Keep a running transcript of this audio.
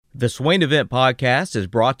The Swain Event Podcast is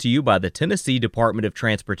brought to you by the Tennessee Department of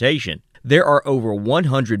Transportation. There are over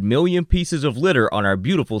 100 million pieces of litter on our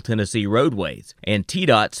beautiful Tennessee roadways, and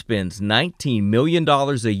TDOT spends $19 million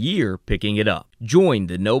a year picking it up. Join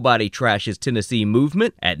the Nobody Trashes Tennessee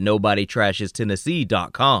movement at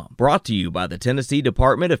NobodyTrashesTennessee.com. Brought to you by the Tennessee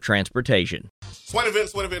Department of Transportation. Swain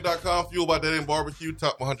Event, SwainEvent.com, fueled by Dead End Barbecue,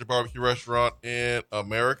 top 100 barbecue restaurant in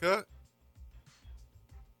America.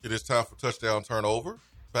 It is time for Touchdown Turnover,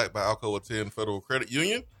 backed by Alcoa 10 Federal Credit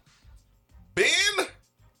Union. Ben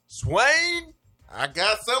Swain, I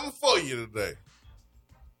got something for you today.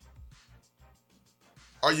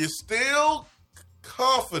 Are you still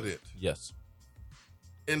confident? Yes.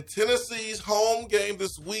 In Tennessee's home game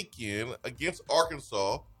this weekend against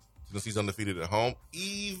Arkansas? Tennessee's undefeated at home,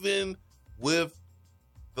 even with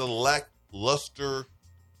the lackluster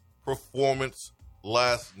performance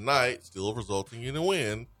last night, still resulting in a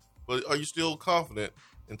win. But are you still confident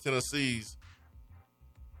in Tennessee's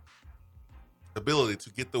ability to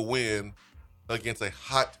get the win against a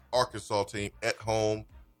hot Arkansas team at home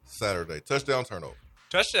Saturday? Touchdown, turnover.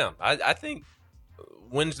 Touchdown. I think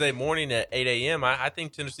Wednesday morning at 8 a.m., I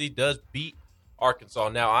think Tennessee does beat Arkansas.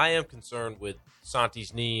 Now, I am concerned with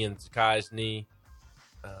Santi's knee and Zakai's knee.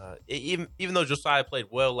 Even though Josiah played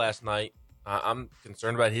well last night, I'm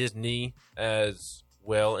concerned about his knee as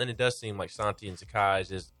well. And it does seem like Santi and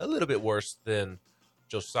Zakai's is a little bit worse than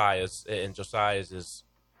Josiah's. And Josiah's is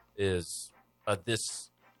this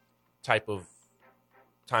type of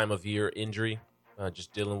time of year injury,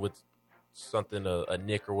 just dealing with something, a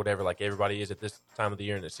nick or whatever, like everybody is at this time of the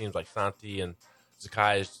year. And it seems like Santi and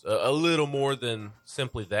Zakai is a little more than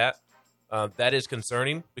simply that. That is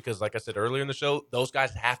concerning because, like I said earlier in the show, those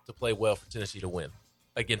guys have to play well for Tennessee to win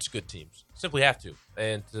against good teams. Simply have to.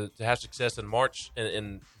 And to have success in March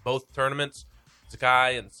in both tournaments,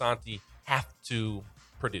 Zakai and Santi have to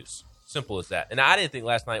produce. Simple as that. And I didn't think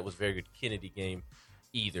last night was a very good Kennedy game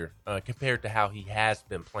either, compared to how he has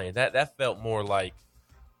been playing. That felt more like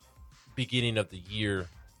beginning of the year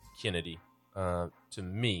Kennedy to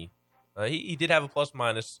me. He did have a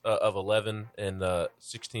plus-minus of 11 and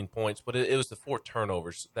 16 points, but it was the 4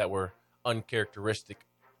 turnovers that were uncharacteristic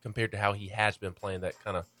compared to how he has been playing that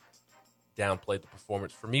kind of downplayed the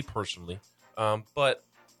performance for me personally. But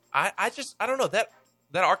I don't know, that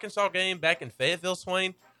Arkansas game back in Fayetteville,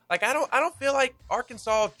 Swain, like I don't feel like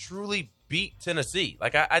Arkansas truly beat Tennessee.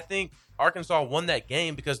 Like I think Arkansas won that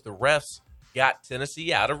game because the refs got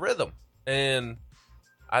Tennessee out of rhythm. And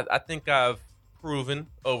I think I've proven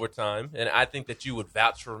over time, and I think that you would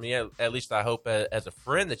vouch for me, at least I hope as a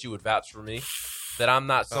friend that you would vouch for me, that I'm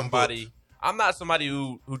not somebody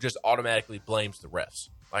who just automatically blames the refs.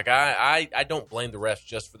 Like I don't blame the refs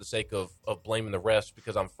just for the sake of blaming the refs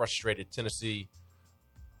because I'm frustrated Tennessee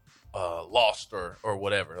lost or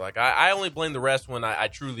whatever. Like I only blame the refs when I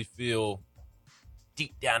truly feel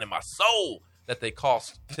deep down in my soul that they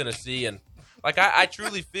cost Tennessee. And like I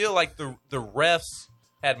truly feel like the refs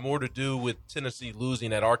had more to do with Tennessee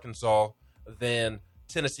losing at Arkansas than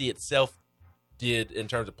Tennessee itself did in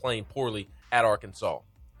terms of playing poorly at Arkansas.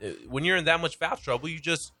 When you're in that much foul trouble, you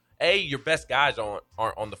just, A, your best guys aren't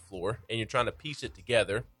on the floor, and you're trying to piece it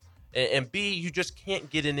together. And B, you just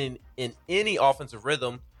can't get in any offensive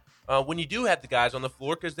rhythm when you do have the guys on the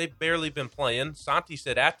floor because they've barely been playing. Santi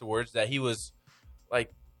said afterwards that he was,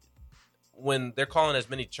 like, when they're calling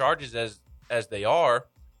as many charges as they are,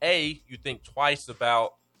 A, you think twice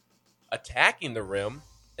about attacking the rim,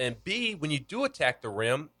 and B, when you do attack the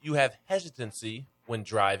rim, you have hesitancy when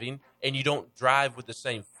driving, and you don't drive with the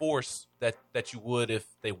same force that you would if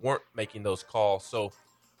they weren't making those calls. So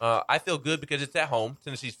I feel good because it's at home.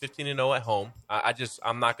 Tennessee's 15-0 at home.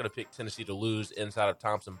 I'm not going to pick Tennessee to lose inside of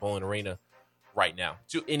Thompson-Boling Arena right now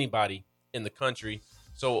to anybody in the country.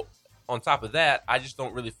 So on top of that, I just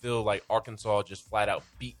don't really feel like Arkansas just flat out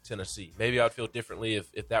beat Tennessee. Maybe I would feel differently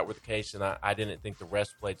if that were the case, and I didn't think the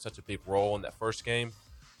refs played such a big role in that first game.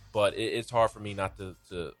 But it's hard for me not to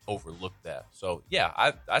overlook that. So,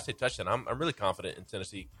 yeah, I say touchdown. I'm really confident in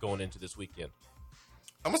Tennessee going into this weekend.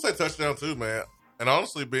 I'm going to say touchdown too, man. And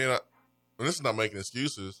honestly, and this is not making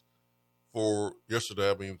excuses for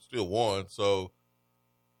yesterday. I mean, still won. So,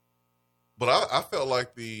 but I felt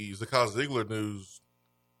like the Zakai Ziegler news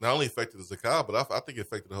not only affected the Zakai, but I think it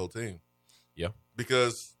affected the whole team. Yeah.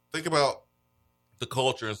 Because think about the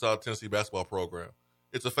culture inside the Tennessee basketball program.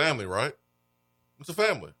 It's a family, right? It's a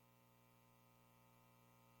family.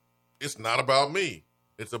 It's not about me.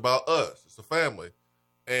 It's about us. It's a family.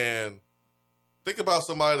 And think about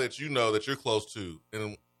somebody that you know that you're close to,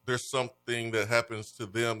 and there's something that happens to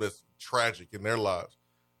them that's tragic in their lives.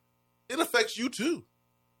 It affects you too.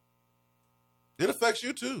 it affects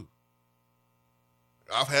you too.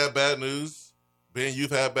 I've had bad news. Ben,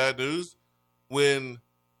 you've had bad news. When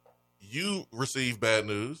you received bad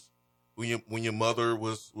news, when your mother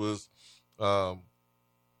was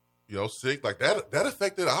sick, like that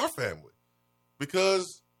affected our family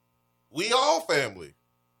because we all family.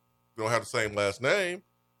 We don't have the same last name.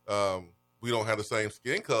 We don't have the same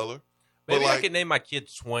skin color. Maybe I could name my kid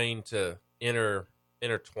Swain to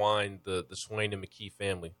intertwine the Swain and McKee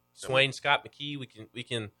family. Swain, Scott, McKee.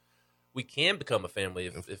 We can become a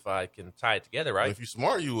family if I can tie it together, right? If you're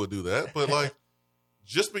smart, you will do that. But like,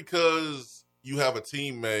 just because you have a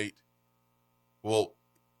teammate, well,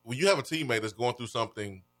 when you have a teammate that's going through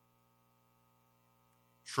something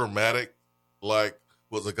traumatic, like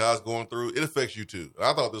what the guy's going through, it affects you too.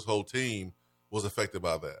 I thought this whole team was affected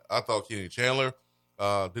by that. I thought Kenny Chandler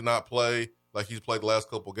did not play like he's played the last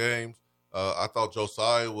couple games. I thought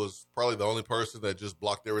Josiah was probably the only person that just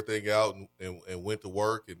blocked everything out and went to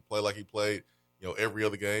work and played like he played, every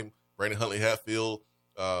other game. Brandon Huntley Hatfield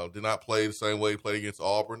did not play the same way he played against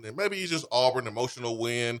Auburn. And maybe he's just Auburn, emotional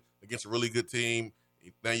win against a really good team.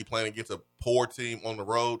 Now you're playing against a poor team on the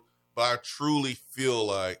road. But I truly feel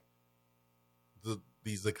like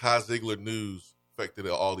the Zakai Ziegler news affected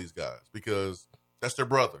all these guys because that's their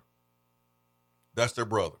brother. That's their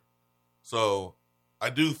brother. So I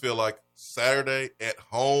do feel like Saturday at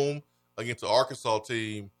home against the Arkansas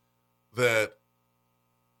team that,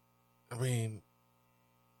 I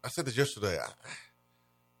said this yesterday.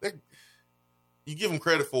 You give them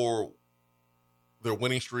credit for their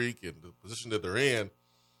winning streak and the position that they're in.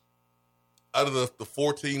 Out of the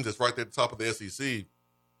four teams that's right there at the top of the SEC,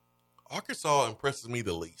 Arkansas impresses me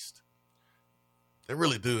the least. They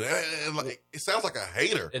really do. And like, it sounds like a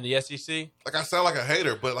hater. In the SEC? Like I sound like a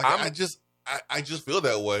hater, but like I just feel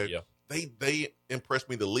that way. Yeah. They impress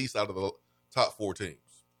me the least out of the top four teams.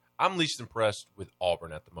 I'm least impressed with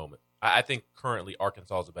Auburn at the moment. I think currently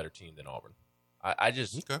Arkansas is a better team than Auburn. I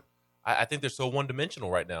think they're so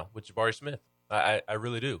one-dimensional right now with Jabari Smith. I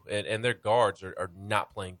really do. And their guards are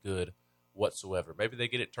not playing good whatsoever. Maybe they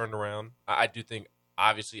get it turned around. I do think,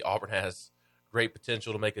 obviously, Auburn has great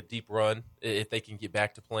potential to make a deep run if they can get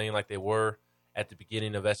back to playing like they were at the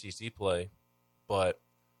beginning of SEC play. But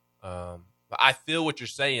I feel what you're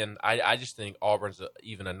saying. I just think Auburn's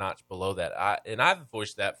even a notch below that. I've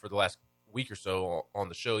voiced that for the last week or so on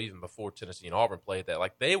the show, even before Tennessee and Auburn played that.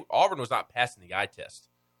 Like Auburn was not passing the eye test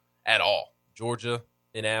at all. Georgia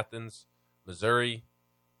in Athens, Missouri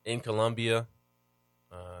in Columbia.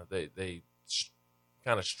 They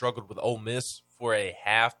kind of struggled with Ole Miss for a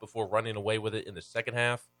half before running away with it in the second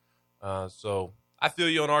half. So I feel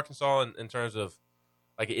you on Arkansas in terms of,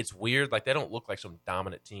 like, it's weird. Like, they don't look like some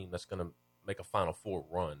dominant team that's going to make a Final Four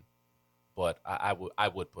run. But I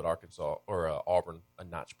would put Arkansas or Auburn a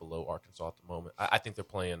notch below Arkansas at the moment. I think they're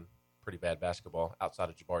playing pretty bad basketball outside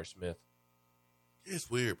of Jabari Smith. It's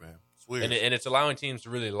weird, man. It's weird. And it's allowing teams to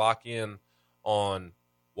really lock in on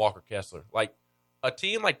Walker Kessler. Like, a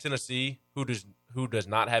team like Tennessee, who does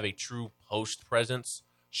not have a true post presence,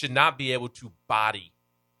 should not be able to body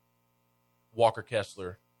Walker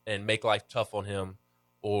Kessler and make life tough on him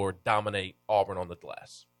or dominate Auburn on the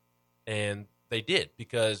glass. And they did,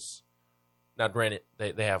 because now granted,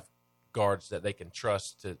 they have guards that they can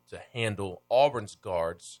trust to handle Auburn's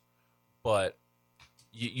guards, but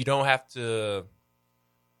you don't have to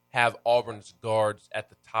have Auburn's guards at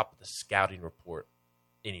the top of the scouting report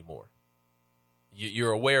anymore.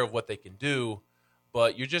 You're aware of what they can do,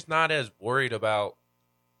 but you're just not as worried about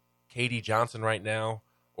KD Johnson right now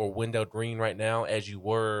or Wendell Green right now as you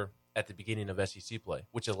were at the beginning of SEC play,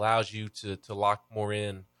 which allows you to lock more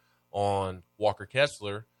in on Walker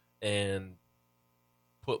Kessler and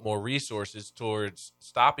put more resources towards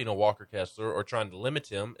stopping a Walker Kessler or trying to limit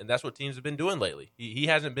him, and that's what teams have been doing lately. He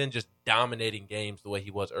hasn't been just dominating games the way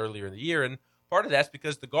he was earlier in the year, and part of that's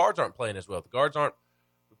because the guards aren't playing as well. The guards aren't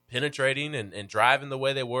penetrating and driving the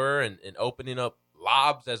way they were and opening up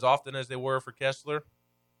lobs as often as they were for Kessler,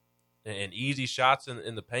 and easy shots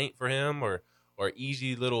in the paint for him or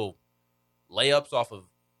easy little layups off of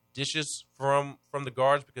dishes from the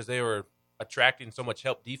guards because they were attracting so much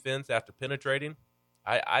help defense after penetrating.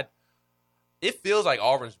 It feels like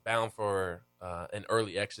Auburn's bound for an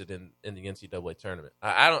early exit in the NCAA tournament.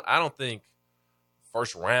 I don't think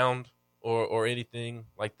first round or anything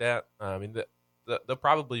like that. I mean, they'll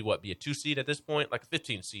probably be a 2 seed at this point. Like a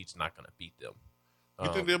 15 seed's not going to beat them.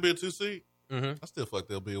 You think they'll be a 2 seed? Mm-hmm. I still feel like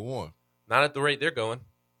they'll be a 1. Not at the rate they're going.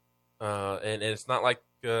 And it's not like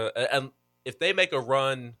and if they make a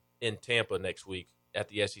run in Tampa next week at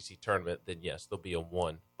the SEC tournament, then yes, they'll be a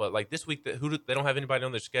 1. But like this week, they don't have anybody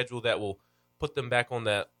on their schedule that will put them back on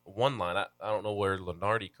that one line. I don't know where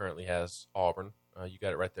Lenardi currently has Auburn. You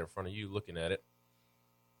got it right there in front of you looking at it.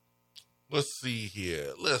 Let's see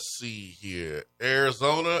here.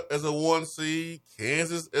 Arizona is a 1 seed.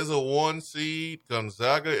 Kansas is a 1 seed.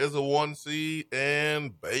 Gonzaga is a 1 seed.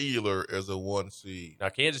 And Baylor is a 1 seed. Now,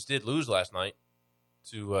 Kansas did lose last night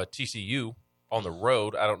to TCU on the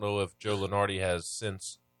road. I don't know if Joe Lenardi has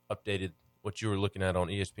since updated what you were looking at on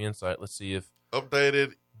ESPN site. Let's see if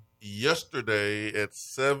updated yesterday at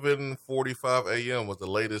 7:45 a.m. was the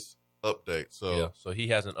latest update. So he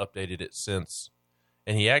hasn't updated it since.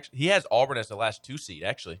 And he has Auburn as the last 2 seed,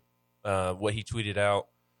 actually. What he tweeted out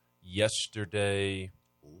yesterday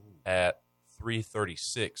at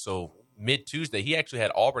 3:36. So mid-Tuesday, he actually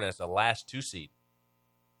had Auburn as the last 2 seed.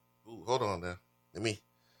 Ooh, hold on now. Let me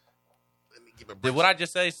get my. Did what I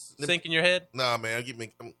just say sink in your head? Nah, man.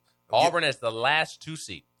 Auburn as the last 2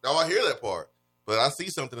 seed. Oh, I hear that part, but I see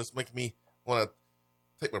something that's making me want to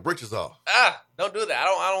take my britches off. Don't do that. I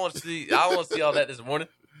don't want to see. I don't want to see all that this morning.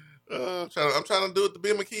 I'm trying to do it the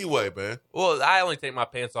Ben McKee way, man. Well, I only take my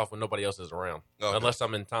pants off when nobody else is around, okay. Unless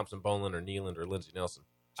I'm in Thompson Boland or Neyland or Lindsey Nelson.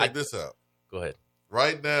 Check this out. Go ahead.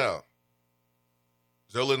 Right now,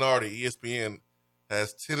 Joe Lenardi, ESPN,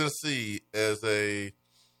 has Tennessee as a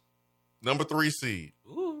number 3 seed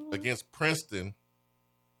against Princeton,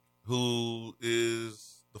 who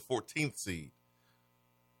is the 14th seed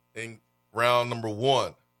in round number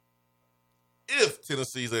 1. If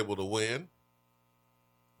Tennessee is able to win,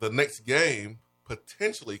 the next game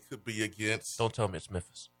potentially could be against. Don't tell me it's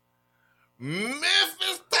Memphis.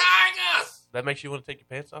 Memphis Tigers! That makes you want to take your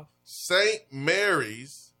pants off? St.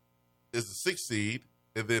 Mary's is the 6th seed,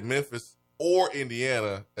 and then Memphis or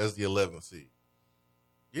Indiana as the 11th seed.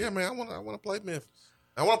 Yeah, man, I want to play Memphis.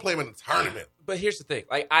 I want to play them in the tournament. But here's the thing.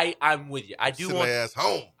 Like, I'm with you. I do Send want their ass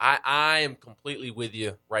home. I am completely with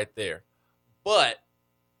you right there. But,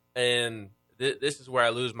 and this is where I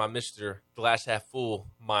lose my Mr. Glass Half Full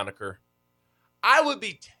moniker. I would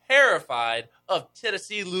be terrified of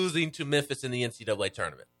Tennessee losing to Memphis in the NCAA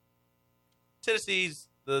tournament. Tennessee's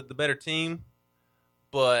the better team,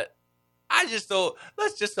 but I just don't.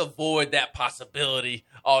 Let's just avoid that possibility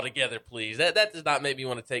altogether, please. That does not make me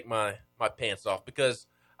want to take my pants off, because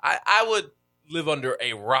I would live under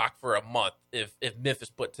a rock for a month if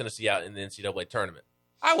Memphis put Tennessee out in the NCAA tournament.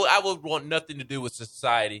 I would want nothing to do with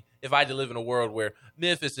society if I had to live in a world where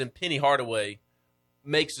Memphis and Penny Hardaway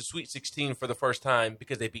makes the Sweet 16 for the first time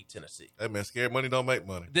because they beat Tennessee. Hey, man, scared money don't make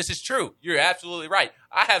money. This is true. You're absolutely right.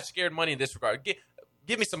 I have scared money in this regard.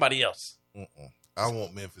 Give me somebody else. I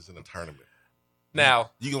want Memphis in the tournament.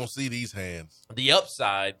 Now, you're going to see these hands. The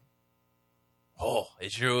upside,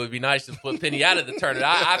 it sure would be nice to put Penny out of the tournament.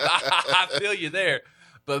 I feel you there.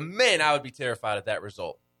 But, man, I would be terrified at that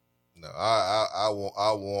result. No, I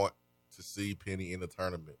want to see Penny in the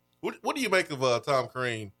tournament. What do you make of Tom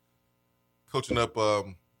Crean coaching up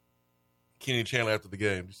Kenny Chandler after the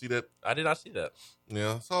game? You see that? I did not see that.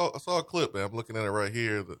 Yeah, I saw a clip, man. I'm looking at it right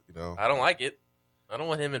here. I don't like it. I don't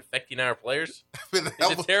want him infecting our players. He's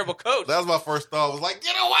a terrible coach. That was my first thought. I was like,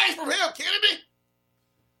 get away from him, Kennedy.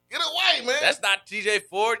 Get away, man. That's not TJ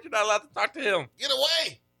Ford. You're not allowed to talk to him. Get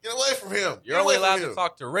away. Get away from him. You're only allowed to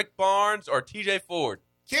talk to Rick Barnes or TJ Ford.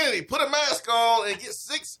 Kennedy, put a mask on and get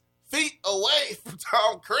 6 feet away from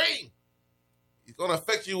Tom Crean. He's going to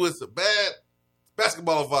affect you with some bad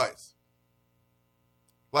basketball advice.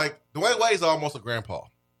 Like, Dwayne Wade's almost a grandpa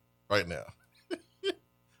right now.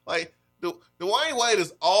 Like, Dwayne Wade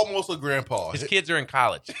is almost a grandpa. His kids are in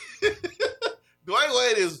college. Dwayne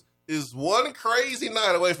Wade is one crazy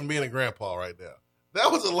night away from being a grandpa right now. That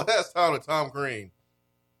was the last time that Tom Crean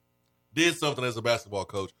did something as a basketball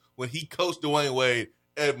coach, when he coached Dwayne Wade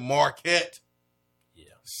at Marquette. Yeah.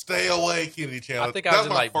 Stay away, Kennedy Chandler. I think I was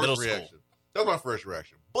in like middle school. That was my first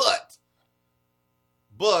reaction. But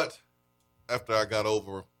after I got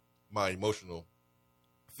over my emotional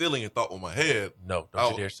feeling and thought in my head. No,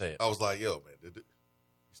 don't you dare say it. I was like, yo, man, he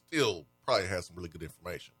still probably has some really good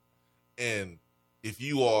information. And if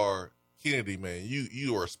you are Kennedy, man,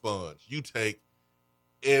 you are a sponge. You take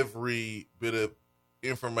every bit of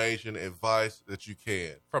information, advice that you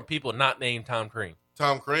can. From people not named Tom Crean.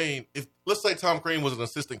 Tom Crean, let's say Tom Crean was an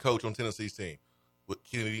assistant coach on Tennessee's team, would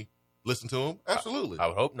Kennedy listen to him? Absolutely. I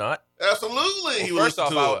would hope not. Absolutely. Well, first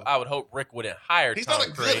off, I would hope Rick wouldn't hire He's Tom not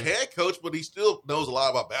a Crean. good head coach, but he still knows a lot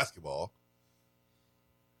about basketball.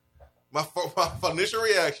 My initial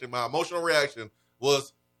reaction, my emotional reaction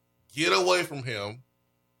was, get away from him.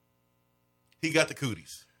 He got the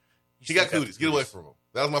cooties. He got cooties. Get away from him.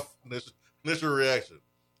 That was my initial reaction.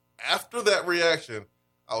 After that reaction,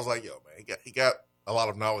 I was like, yo, man, he got a lot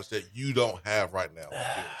of knowledge that you don't have right now.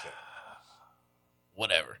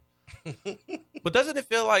 whatever. But doesn't it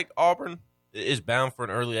feel like Auburn is bound for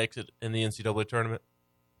an early exit in the NCAA tournament?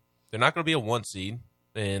 They're not going to be a 1 seed,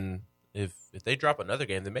 and if they drop another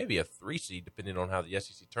game, they may be a 3 seed, depending on how the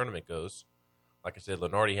SEC tournament goes. Like I said,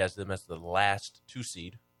 Lenardi has them as the last 2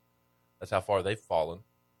 seed. That's how far they've fallen.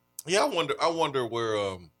 Yeah, I wonder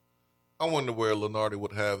where Lenardi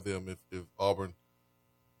would have them if Auburn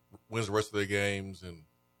wins the rest of their games and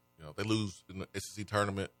they lose in the SEC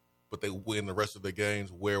tournament, but they win the rest of their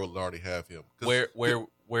games. Where would Lenardi have him?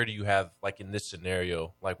 Where do you have, like in this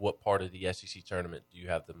scenario, like what part of the SEC tournament do you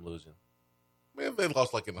have them losing? Man, they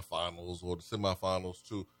lost like in the finals or the semifinals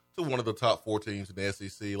to one of the top 4 teams in the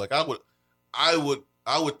SEC. Like I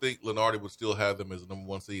would think Lenardi would still have them as the number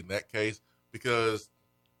 1 seed in that case, because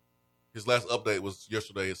his last update was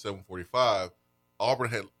yesterday at 7:45.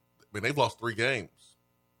 Auburn they've lost 3 games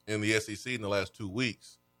in the SEC in the last 2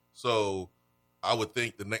 weeks. So I would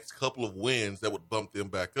think the next couple of wins that would bump them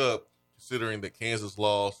back up, considering that Kansas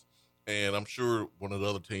lost, and I'm sure one of the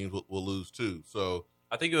other teams will lose too. So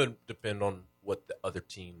I think it would depend on what the other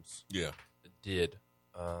teams did.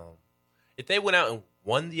 If they went out and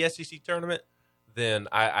won the SEC tournament, then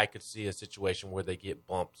I could see a situation where they get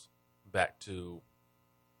bumped back to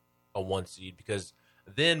a 1 seed, because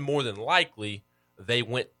then more than likely they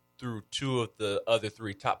went through 2 of the other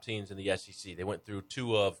 3 top teams in the SEC. They went through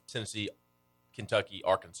 2 of Tennessee, Kentucky,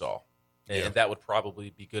 Arkansas, and that would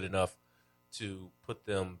probably be good enough to put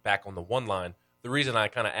them back on the 1 line. The reason I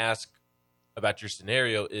kind of ask about your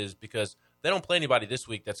scenario is because they don't play anybody this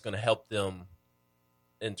week that's going to help them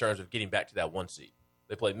in terms of getting back to that 1 seed.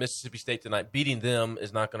 They play Mississippi State tonight. Beating them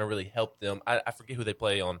is not going to really help them. I forget who they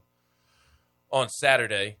play on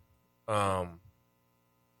Saturday. But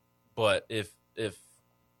if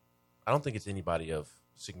I don't think it's anybody of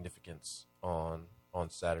significance on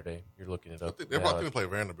Saturday. You're looking it up. They're probably going to play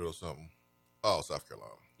Vanderbilt or something. Oh, South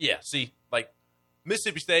Carolina. Yeah, see, like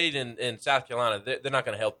Mississippi State and South Carolina, they're not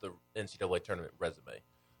going to help the NCAA tournament resume.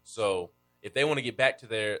 So if they want to get back to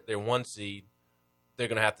their 1 seed, they're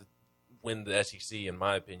going to have to win the SEC, in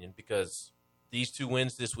my opinion, because these 2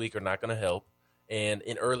 wins this week are not going to help, and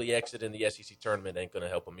an early exit in the SEC tournament ain't going to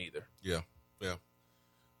help them either. Yeah.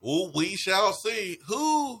 Well, we shall see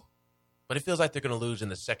who. But it feels like they're going to lose in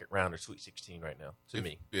the second round or Sweet 16 right now, to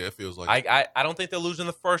me. Yeah, it feels like I don't think they'll lose in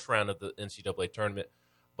the first round of the NCAA tournament,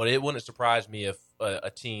 but it wouldn't surprise me if a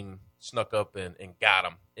team snuck up and got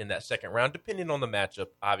them in that second round, depending on the matchup,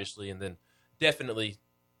 obviously, and then definitely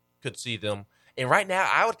could see them. And right now,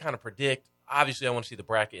 I would kind of predict, obviously I want to see the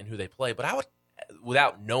bracket and who they play, but I would,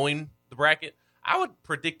 without knowing the bracket, I would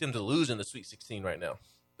predict them to lose in the Sweet 16 right now.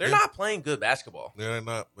 They're not playing good basketball. Yeah,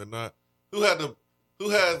 they're not. Who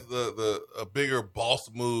has a bigger boss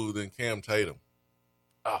move than Cam Tatum?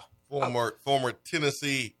 Former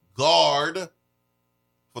Tennessee guard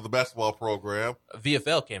for the basketball program.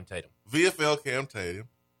 VFL Cam Tatum,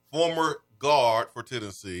 former guard for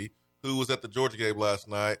Tennessee, who was at the Georgia game last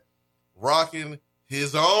night, rocking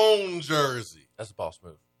his own jersey. That's a boss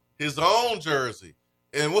move. His own jersey.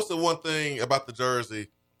 And what's the one thing about the jersey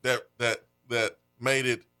that made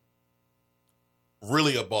it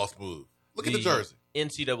really a boss move? Look at the jersey.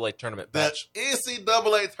 NCAA tournament patch. That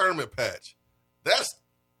NCAA tournament patch. That's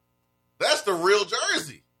the real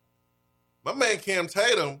jersey. My man Cam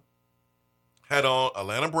Tatum had on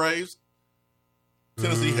Atlanta Braves,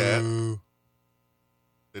 Tennessee hat.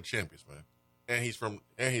 They're champions, man. And he's from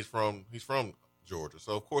Georgia.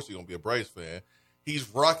 So of course he's gonna be a Braves fan. He's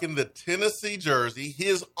rocking the Tennessee jersey,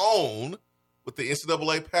 his own, with the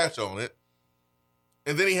NCAA patch on it.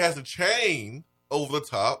 And then he has a chain over the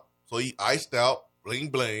top. So he iced out, bling,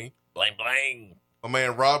 bling. Bling, bling. My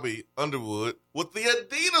man Robbie Underwood with the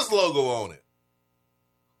Adidas logo on it.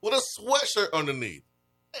 With a sweatshirt underneath.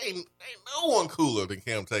 Ain't no one cooler than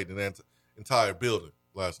Cam Tatum in that entire building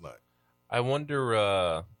last night. I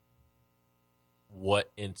wonder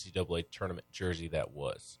what NCAA tournament jersey that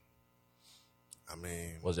was. I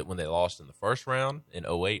mean, was it when they lost in the first round in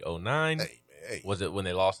 08, 09? Hey, man. Hey. Was it when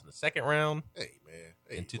they lost in the second round? Hey, man.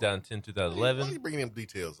 Hey, in 2010, 2011? Why are you bringing in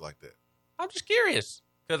details like that? I'm just curious.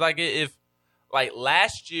 Because, like, if, like,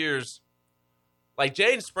 last year's, like,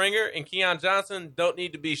 Jaden Springer and Keon Johnson don't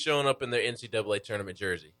need to be showing up in their NCAA tournament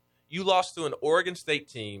jersey. You lost to an Oregon State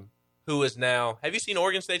team who is now, have you seen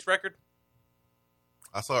Oregon State's record?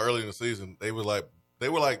 I saw early in the season, they were like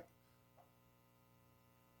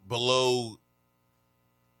below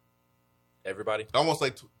everybody. I won't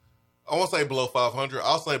say below 500.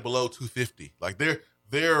 I'll say below 250. Like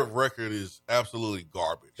their record is absolutely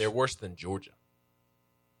garbage. They're worse than Georgia.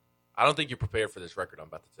 I don't think you're prepared for this record I'm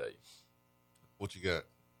about to tell you. What you got?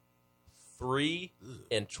 3-24.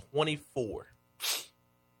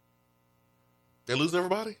 They lose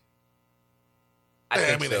everybody? I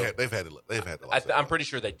think so. they've had to lose. I'm pretty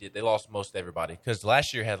sure they did. They lost most everybody because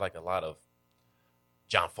last year had like a lot of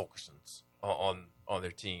John Fulkersons on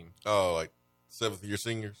their team. Oh, like 7th-year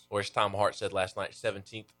seniors? Or as Tom Hart said last night,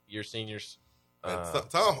 17th-year seniors.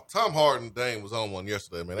 Tom Hart and Dane was on one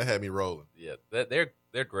yesterday, man. That had me rolling. Yeah, they're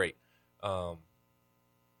great. But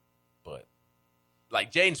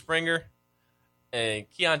like Jaden Springer and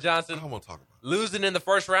Keon Johnson, I don't want to talk about it. Losing in the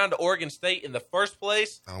first round to Oregon State in the first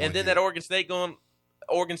place, and then that Oregon State going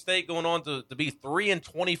on to be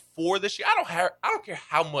 3-24 this year. I don't care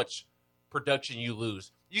how much production you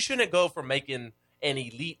lose. You shouldn't go from making an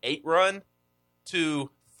Elite 8 run to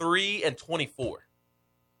 3-24.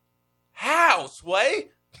 How,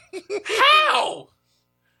 Sway?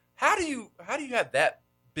 How do you have that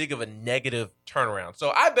big of a negative turnaround?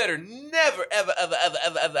 So I better never,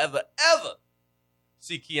 ever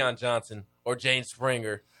see Keon Johnson or Jane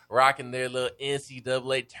Springer rocking their little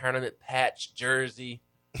NCAA tournament patch jersey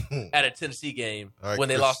at a Tennessee game when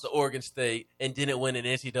they lost to Oregon State and didn't win an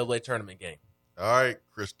NCAA tournament game. All right,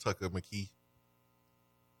 Chris Tucker McKee.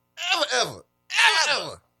 Ever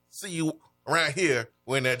see you around here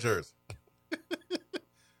wearing that jersey.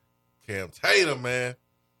 Cam Tatum, man.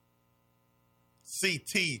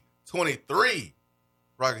 CT23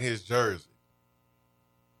 rocking his jersey.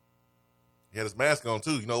 He had his mask on,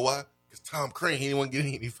 too. You know why? Because Tom Crean, he didn't want to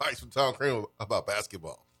get any fights with Tom Crean about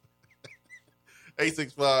basketball.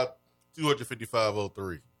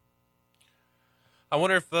 865-255-03. I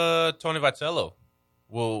wonder if Tony Vitello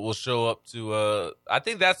will show up to I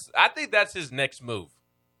think that's his next move,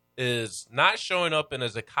 is not showing up in a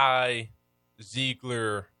Zakai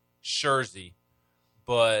Ziegler jersey,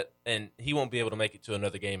 and he won't be able to make it to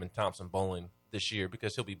another game in Thompson Bowling this year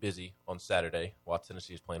because he'll be busy on Saturday while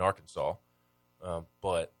Tennessee is playing Arkansas.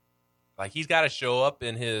 But like he's got to show up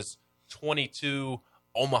in his 22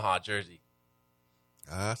 Omaha jersey.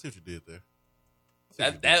 I see what you did there.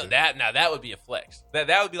 That would be a flex.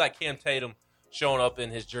 That would be like Cam Tatum showing up in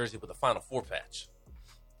his jersey with a Final Four patch.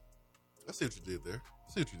 I see what you did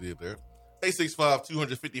there.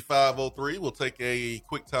 865-255-03. We'll take a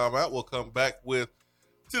quick timeout. We'll come back with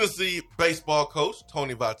Tennessee baseball coach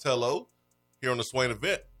Tony Vitello here on the Swain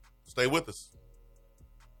event. Stay with us.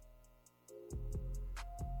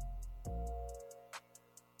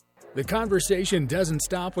 The conversation doesn't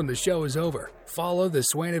stop when the show is over. Follow the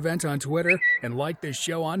Swain event on Twitter and like the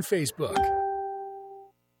show on Facebook.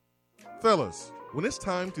 Fellas, when it's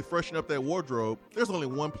time to freshen up that wardrobe, there's only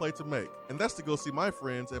one play to make, and that's to go see my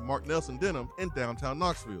friends at Mark Nelson Denim in downtown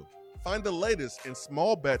Knoxville. Find the latest in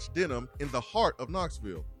small batch denim in the heart of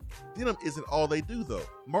Knoxville. Denim isn't all they do, though.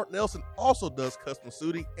 Mark Nelson also does custom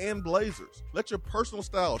suiting and blazers. Let your personal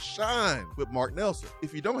style shine with Mark Nelson.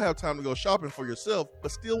 If you don't have time to go shopping for yourself,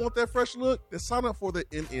 but still want that fresh look, then sign up for the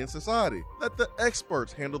MN Society. Let the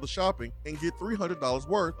experts handle the shopping and get $300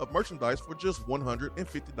 worth of merchandise for just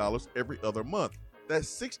 $150 every other month. That's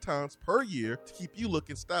 6 times per year to keep you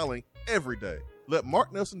looking styling every day. Let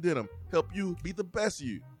Mark Nelson Denim help you be the best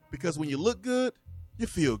you. Because when you look good, you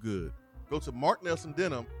feel good. Go to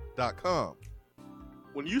marknelsondenim.com.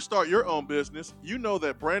 When you start your own business, you know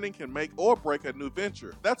that branding can make or break a new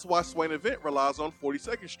venture. That's why Swain Event relies on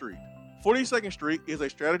 42nd Street. 42nd Street is a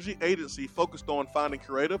strategy agency focused on finding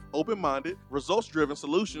creative, open-minded, results-driven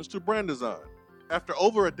solutions to brand design. After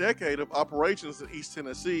over a decade of operations in East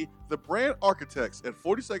Tennessee, the brand architects at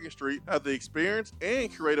 42nd Street have the experience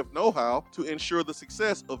and creative know-how to ensure the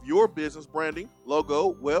success of your business branding, logo,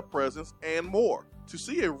 web presence, and more. To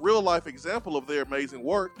see a real-life example of their amazing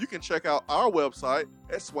work, you can check out our website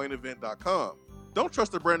at swainevent.com. Don't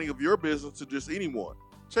trust the branding of your business to just anyone.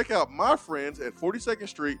 Check out my friends at 42nd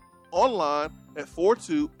Street online at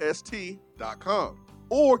 42st.com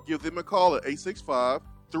or give them a call at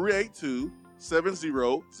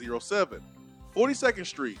 865-382-7007. 42nd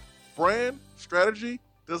Street, brand, strategy,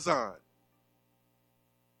 design.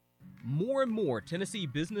 More and more Tennessee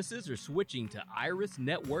businesses are switching to Iris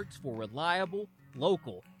Networks for reliable,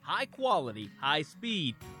 local, high-quality,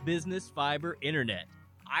 high-speed business fiber internet.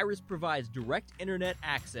 Iris provides direct internet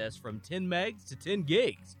access from 10 megs to 10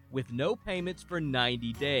 gigs with no payments for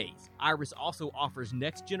 90 days. Iris also offers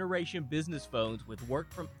next-generation business phones with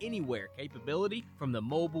work-from-anywhere capability from the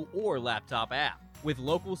mobile or laptop app. With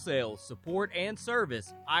local sales, support, and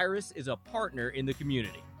service, Iris is a partner in the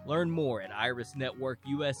community. Learn more at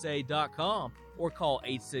irisnetworkusa.com or call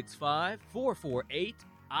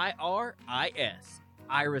 865-448-IRIS.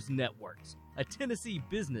 Iris Networks, a Tennessee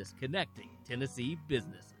business connecting Tennessee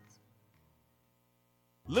businesses.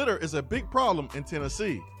 Litter is a big problem in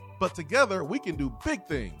Tennessee, but together we can do big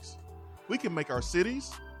things. We can make our cities,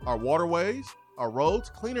 our waterways, our roads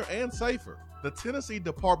cleaner and safer. The Tennessee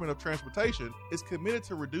Department of Transportation is committed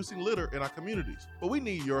to reducing litter in our communities, but we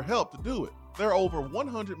need your help to do it. There are over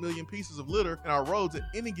 100 million pieces of litter in our roads at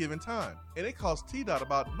any given time, and it costs TDOT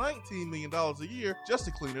about $19 million a year just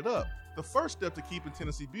to clean it up. The first step to keeping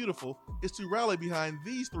Tennessee beautiful is to rally behind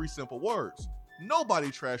these 3 simple words.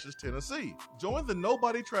 Nobody trashes Tennessee. Join the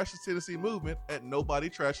Nobody Trashes Tennessee movement at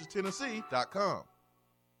NobodyTrashesTennessee.com.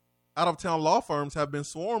 Out-of-town law firms have been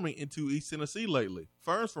swarming into East Tennessee lately.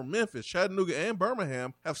 Firms from Memphis, Chattanooga, and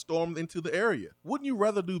Birmingham have stormed into the area. Wouldn't you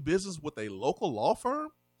rather do business with a local law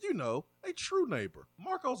firm? You know, a true neighbor.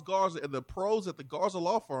 Marcos Garza and the pros at the Garza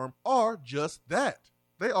Law Firm are just that.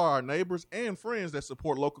 They are our neighbors and friends that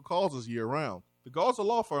support local causes year-round. The Garza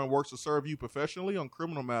Law Firm works to serve you professionally on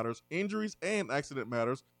criminal matters, injuries and accident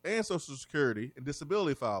matters, and Social Security and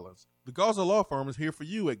disability filings. The Garza Law Firm is here for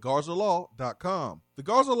you at GarzaLaw.com. The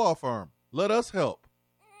Garza Law Firm. Let us help.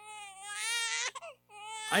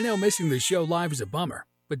 I know missing the show live is a bummer,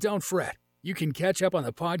 but don't fret. You can catch up on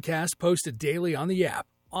the podcast posted daily on the app,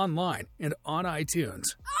 online, and on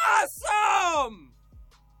iTunes. Awesome!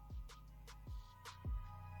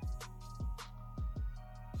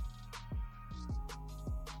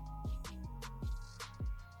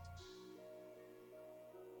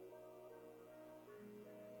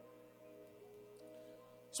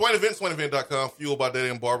 Swain and Ben, SwainandBen.com, fueled by Daily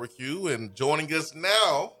and Barbecue. And joining us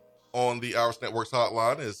now on the Irish Networks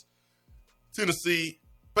hotline is Tennessee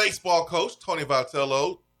baseball coach Tony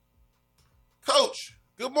Vitello. Coach,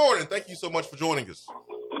 good morning. Thank you so much for joining us.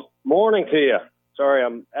 Morning to you. Sorry,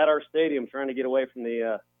 I'm at our stadium trying to get away from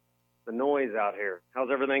the noise out here. How's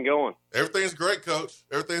everything going? Everything's great, Coach.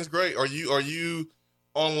 Everything's great. Are you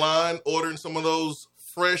online ordering some of those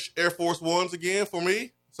fresh Air Force Ones again for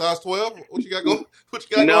me? Size 12? What you got going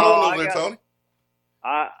on over there, Tony?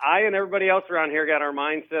 I and everybody else around here got our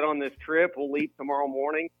mindset on this trip. We'll leave tomorrow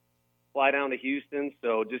morning, fly down to Houston.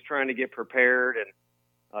 So just trying to get prepared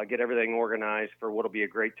and get everything organized for what will be a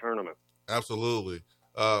great tournament. Absolutely.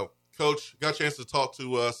 Coach, got a chance to talk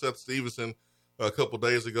to Seth Stevenson a couple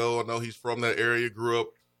days ago. I know he's from that area, grew up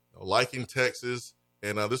liking Texas,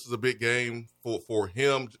 and this is a big game for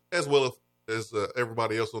him as well as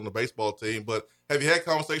everybody else on the baseball team. But have you had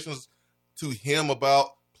conversations to him about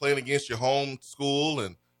playing against your home school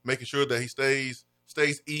and making sure that he stays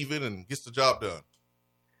even and gets the job done?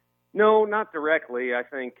 No, not directly. I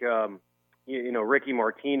think, Ricky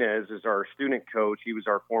Martinez is our student coach. He was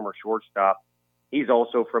our former shortstop. He's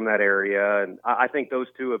also from that area. And I think those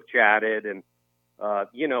two have chatted. And,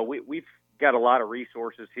 we've got a lot of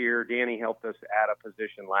resources here. Danny helped us add a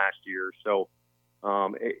position last year. So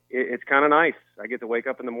it's kind of nice. I get to wake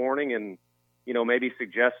up in the morning and, maybe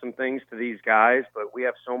suggest some things to these guys. But we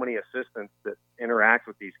have so many assistants that interact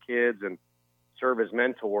with these kids and serve as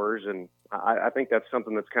mentors. And I think that's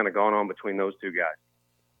something that's kind of gone on between those two guys.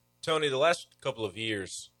 Tony, the last couple of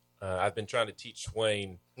years, I've been trying to teach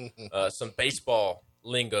Swain some baseball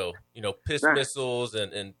lingo, piss missiles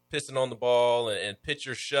and pissing on the ball and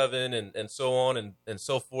pitcher shoving and so on and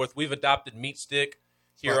so forth. We've adopted meat stick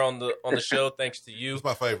here on the show, thanks to you. It's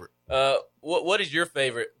my favorite. What is your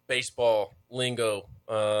favorite baseball lingo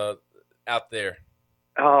out there?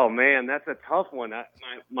 Oh, man, that's a tough one.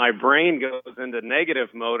 My brain goes into negative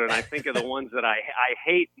mode, and I think of the ones that I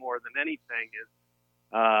hate more than anything is,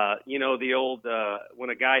 the old when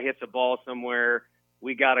a guy hits a ball somewhere,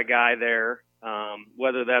 we got a guy there.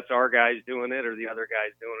 Whether that's our guys doing it or the other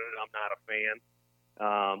guys doing it, I'm not a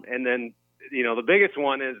fan. And then, the biggest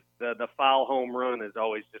one is the foul home run is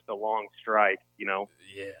always just a long strike,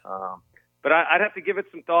 Yeah. But I'd have to give it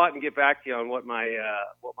some thought and get back to you on what my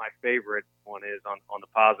favorite one is on the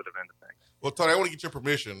positive end of things. Well, Tony, I want to get your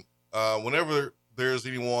permission. Whenever there's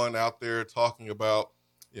anyone out there talking about,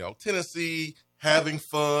 Tennessee having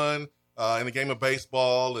fun in a game of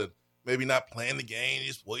baseball and maybe not playing the game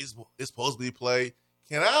it's supposed to be played,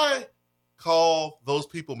 can I call those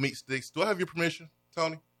people meat sticks? Do I have your permission,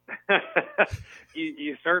 Tony?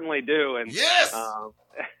 You certainly do, and yes,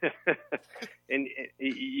 and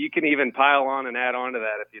you can even pile on and add on to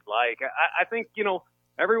that if you'd like. I think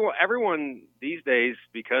everyone these days,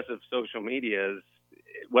 because of social media, is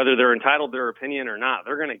whether they're entitled to their opinion or not,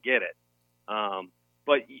 they're going to get it.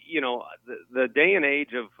 But the day and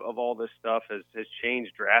age of all this stuff has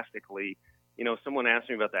changed drastically. Someone asked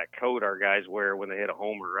me about that coat our guys wear when they hit a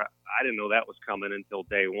homer. I didn't know that was coming until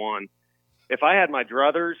day one. If I had my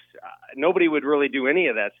druthers, nobody would really do any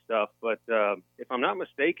of that stuff. But if I'm not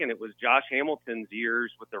mistaken, it was Josh Hamilton's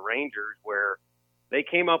years with the Rangers where they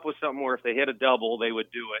came up with something where if they hit a double, they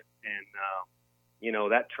would do it. And,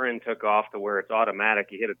 that trend took off to where it's automatic.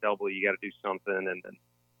 You hit a double, you got to do something. And then,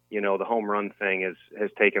 the home run thing has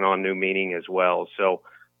taken on new meaning as well. So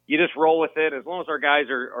you just roll with it. As long as our guys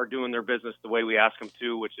are doing their business the way we ask them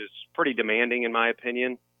to, which is pretty demanding in my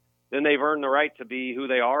opinion, then they've earned the right to be who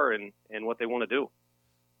they are and what they want to do.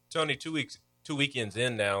 Tony, 2 weekends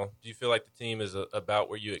in now, do you feel like the team is about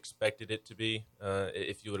where you expected it to be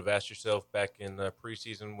if you would have asked yourself back in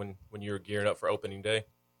preseason when you were gearing up for opening day?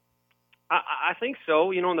 I think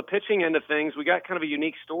so. On the pitching end of things, we got kind of a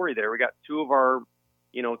unique story there. We got two of our,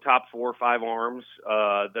 top 4 or 5 arms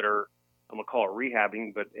that are, I'm going to call it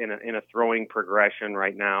rehabbing, but in a throwing progression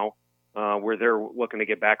right now where they're looking to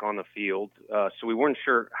get back on the field. So we weren't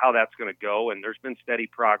sure how that's going to go, and there's been steady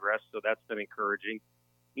progress, so that's been encouraging.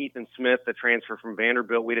 Ethan Smith, the transfer from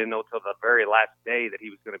Vanderbilt, we didn't know till the very last day that he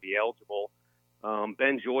was going to be eligible.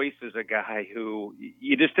 Ben Joyce is a guy who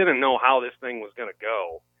you just didn't know how this thing was going to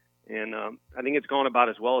go. And I think it's gone about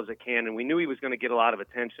as well as it can. And we knew he was going to get a lot of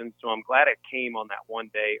attention, so I'm glad it came on that one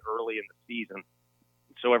day early in the season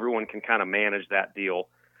so everyone can kind of manage that deal,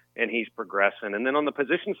 and he's progressing. And then on the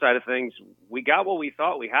position side of things, we got what we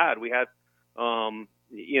thought we had. We had,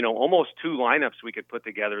 almost 2 lineups we could put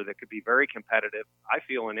together that could be very competitive, I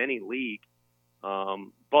feel, in any league.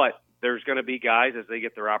 But there's going to be guys as they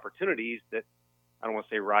get their opportunities that, I don't want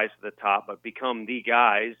to say rise to the top, but become the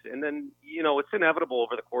guys. And then, it's inevitable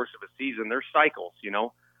over the course of a season. There's cycles,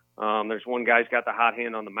 There's one guy's got the hot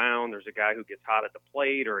hand on the mound. There's a guy who gets hot at the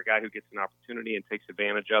plate or a guy who gets an opportunity and takes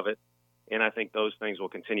advantage of it. And I think those things will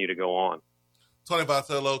continue to go on. Tony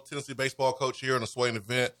Vitello, Tennessee baseball coach here on the Swain and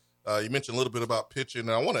Ben. You mentioned a little bit about pitching,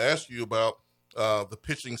 and I want to ask you about the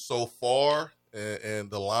pitching so far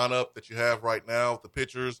and the lineup that you have right now, the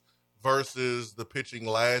pitchers versus the pitching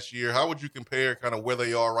last year. How would you compare kind of where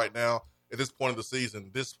they are right now at this point of the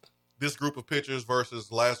season, this group of pitchers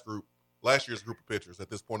versus last year's group of pitchers at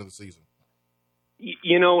this point of the season?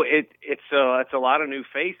 It's a lot of new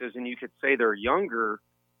faces, and you could say they're younger,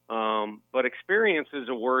 but experience is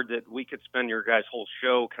a word that we could spend your guys' whole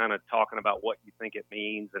show kind of talking about what you think it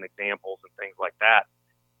means and examples and things like that.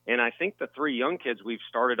 And I think the 3 young kids we've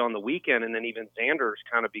started on the weekend, and then even Xander's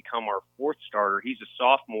kind of become our 4th starter. He's a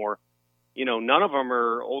sophomore. None of them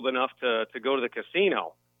are old enough to go to the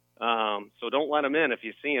casino. So don't let them in if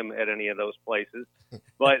you see them at any of those places.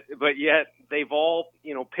 But yet they've all,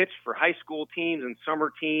 pitched for high school teams and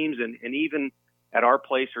summer teams and even at our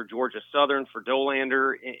place or Georgia Southern for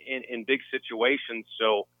Dolander in big situations.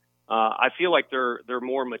 So I feel like they're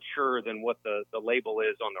more mature than what the label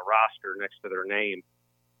is on the roster next to their name.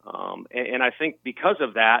 And I think because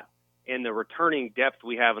of that and the returning depth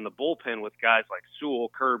we have in the bullpen with guys like Sewell,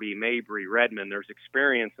 Kirby, Mabry, Redmond, there's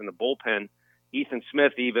experience in the bullpen. Ethan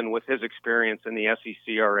Smith, even with his experience in the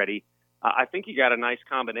SEC already, I think you got a nice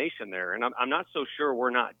combination there. And I'm not so sure we're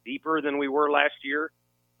not deeper than we were last year.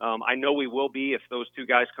 I know we will be if those 2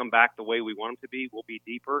 guys come back the way we want them to be. We'll be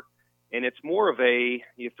deeper. And it's more of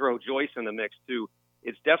you throw Joyce in the mix too.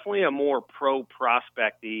 It's definitely a more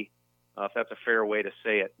pro-prospect-y, if that's a fair way to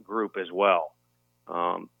say it, group as well.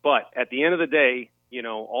 But at the end of the day,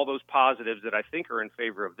 all those positives that I think are in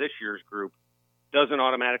favor of this year's group doesn't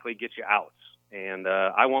automatically get you outs. And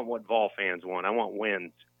I want what Vol fans want. I want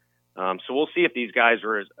wins. So we'll see if these guys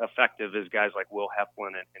are as effective as guys like Will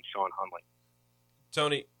Heflin and Sean Hunley.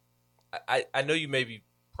 Tony, I know you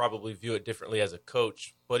probably view it differently as a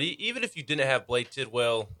coach, but even if you didn't have Blake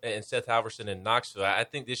Tidwell and Seth Halverson in Knoxville, I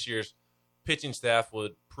think this year's pitching staff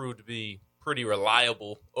would prove to be pretty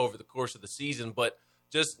reliable over the course of the season. But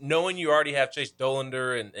just knowing you already have Chase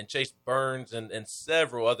Dolander and Chase Burns and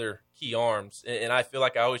several other key arms, and I feel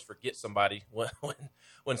like I always forget somebody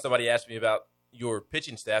when somebody asks me about your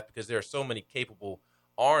pitching staff because there are so many capable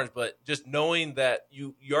arms, but just knowing that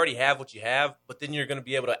you already have what you have, but then you're going to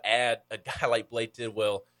be able to add a guy like Blake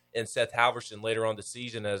Tidwell and Seth Halverson later on the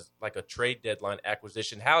season as like a trade deadline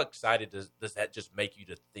acquisition. How excited does that just make you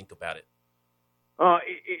to think about it?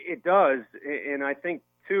 It does, and I think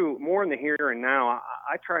too more in the here and now.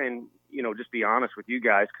 I try and just be honest with you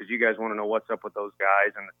guys because you guys want to know what's up with those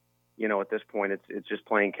guys, and at this point it's just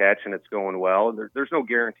playing catch and it's going well. There's no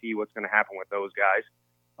guarantee what's going to happen with those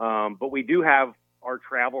guys, but we do have our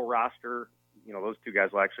travel roster. Those 2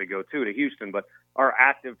 guys will actually go to Houston, but our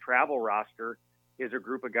active travel roster is a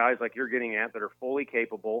group of guys like you're getting at that are fully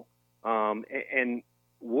capable, and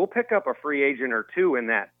we'll pick up a free agent or 2 in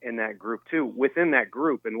that group too, within that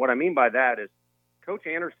group. And what I mean by that is Coach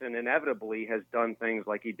Anderson inevitably has done things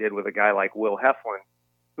like he did with a guy like Will Heflin,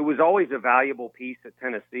 who was always a valuable piece at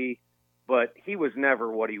Tennessee, but he was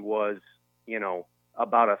never what he was,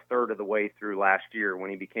 about a third of the way through last year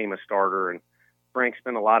when he became a starter and Frank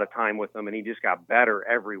spent a lot of time with him, and he just got better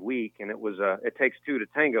every week. And it was it takes two to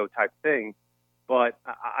tango type thing. But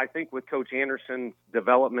I think with Coach Anderson's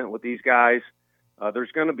development with these guys,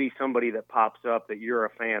 there's going to be somebody that pops up that you're a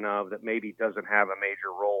fan of that maybe doesn't have a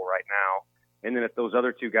major role right now. And then if those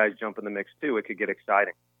other two guys jump in the mix too, it could get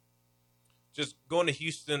exciting. Just going to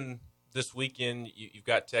Houston this weekend, you've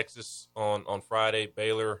got Texas on Friday,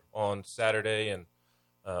 Baylor on Saturday, and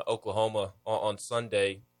Oklahoma on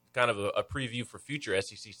Sunday. Kind of a preview for future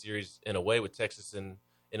SEC series in a way with Texas and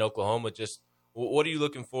in Oklahoma. Just what are you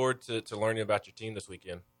looking forward to learning about your team this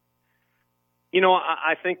weekend?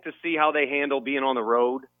 I think to see how they handle being on the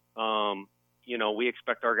road. We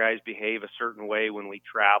expect our guys behave a certain way when we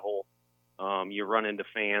travel. You run into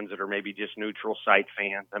fans that are maybe just neutral site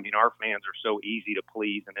fans. I mean, our fans are so easy to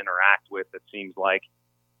please and interact with, it seems like.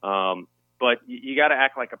 But you got to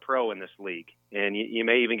act like a pro in this league. And you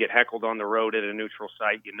may even get heckled on the road at a neutral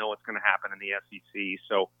site. You know what's going to happen in the SEC.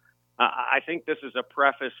 So I think this is a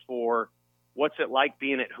preface for what's it like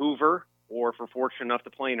being at Hoover, or if we're fortunate enough to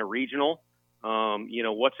play in a regional.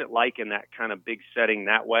 What's it like in that kind of big setting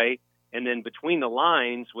that way? And then between the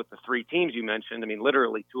lines with the three teams you mentioned, I mean,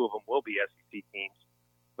 literally two of them will be SEC teams,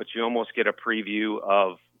 but you almost get a preview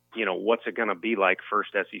of, what's it going to be like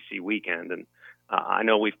first SEC weekend. And I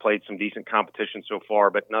know we've played some decent competition so far,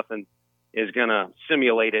 but nothing is going to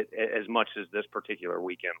simulate it as much as this particular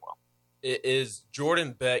weekend will. Is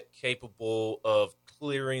Jordan Beck capable of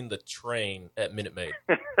clearing the train at Minute Maid?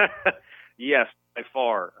 Yes, by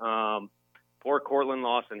far. Poor Cortland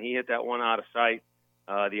Lawson, he hit that one out of sight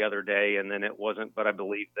the other day, and then it wasn't, but I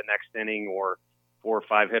believe the next inning or 4 or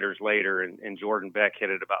 5 hitters later, and Jordan Beck hit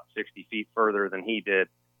it about 60 feet further than he did.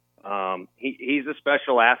 He's a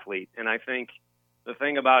special athlete, and I think the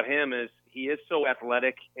thing about him is he is so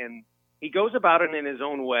athletic, and he goes about it in his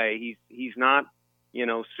own way. He's not,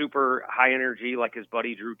 super high energy like his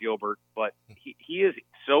buddy Drew Gilbert, but he is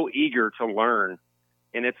so eager to learn.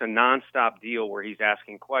 And it's a nonstop deal where he's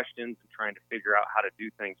asking questions and trying to figure out how to do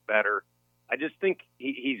things better. I just think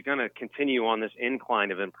he's going to continue on this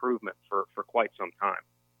incline of improvement for quite some time.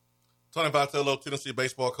 Tony Vitello, Tennessee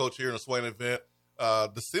baseball coach here in the Swain and Ben.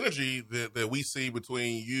 The synergy that we see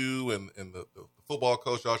between you and the football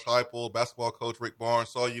coach, Josh Heupel, basketball coach, Rick Barnes,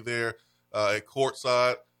 saw you there at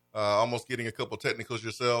courtside, almost getting a couple of technicals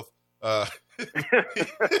yourself.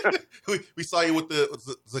 We saw you with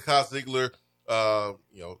the Zakai Ziegler,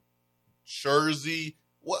 Jersey.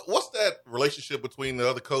 What's that relationship between the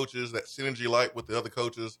other coaches, that synergy like with the other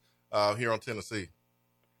coaches here on Tennessee?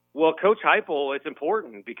 Well, Coach Heupel, it's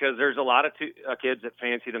important because there's a lot of kids that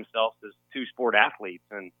fancy themselves as two-sport athletes,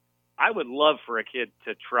 and I would love for a kid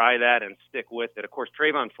to try that and stick with it. Of course,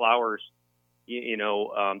 Trayvon Flowers,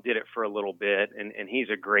 did it for a little bit, and he's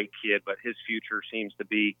a great kid, but his future seems to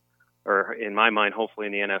be, or in my mind, hopefully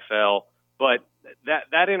in the NFL. But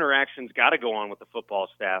that interaction's got to go on with the football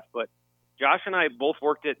staff. But Josh and I both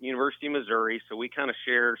worked at University of Missouri, so we kind of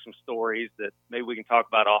share some stories that maybe we can talk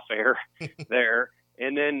about off air there.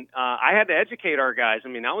 And then I had to educate our guys. I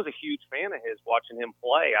mean, I was a huge fan of his watching him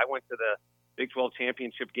play. I went to the Big 12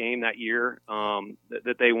 championship game that year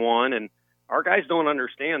that they won, and our guys don't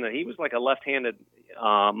understand that he was like a left-handed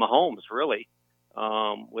Mahomes, really,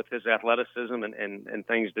 with his athleticism and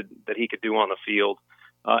things that he could do on the field.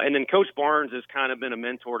 And then Coach Barnes has kind of been a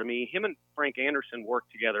mentor to me. Him and Frank Anderson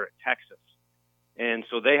worked together at Texas. And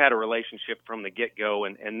so they had a relationship from the get-go,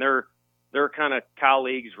 and they're kind of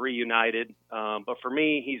colleagues reunited. But for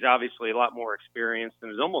me, he's obviously a lot more experienced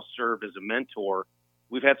and has almost served as a mentor.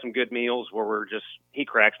 We've had some good meals where he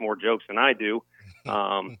cracks more jokes than I do.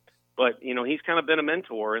 But, he's kind of been a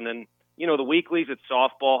mentor. And then, the weeklies at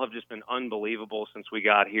softball have just been unbelievable since we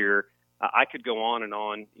got here. I could go on and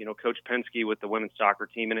on, Coach Penske with the women's soccer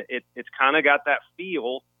team. And it's kind of got that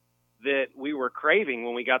feel that we were craving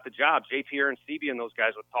when we got the job. JT Aronsebi and those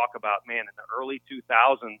guys would talk about, man, in the early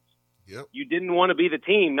 2000s, yep, you didn't want to be the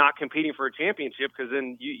team not competing for a championship because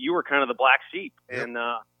then you were kind of the black sheep. Yep. And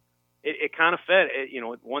it kind of fed,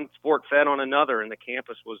 one sport fed on another, and the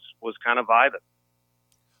campus was kind of vibing.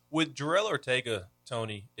 With Jarrell Ortega,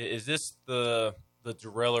 Tony, is this the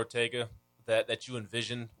Jarrell Ortega that you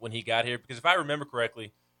envisioned when he got here? Because if I remember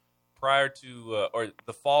correctly, prior to or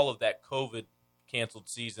the fall of that COVID canceled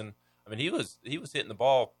season, I mean, he was hitting the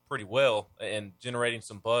ball pretty well and generating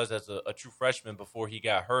some buzz as a true freshman before he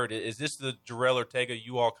got hurt. Is this the Jarrell Ortega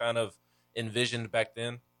you all kind of envisioned back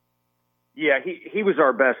then? Yeah, he was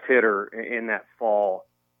our best hitter in that fall,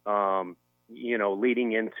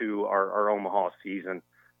 leading into our Omaha season.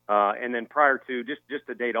 And then prior to, just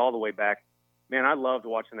to date all the way back, man, I loved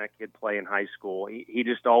watching that kid play in high school. He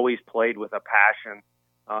just always played with a passion.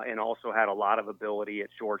 and also had a lot of ability at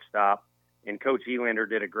shortstop. And Coach Elander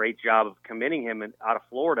did a great job of committing him out of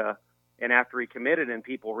Florida. And after he committed and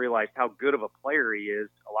people realized how good of a player he is,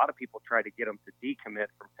 a lot of people tried to get him to decommit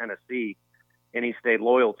from Tennessee, and he stayed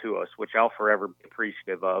loyal to us, which I'll forever be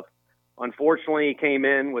appreciative of. Unfortunately, he came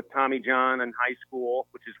in with Tommy John in high school,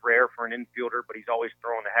 which is rare for an infielder, but he's always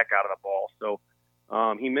throwing the heck out of the ball. So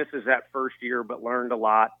he misses that first year, but learned a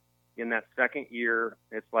lot. In that second year,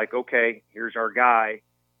 it's like, okay, here's our guy.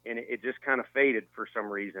 And it just kind of faded for some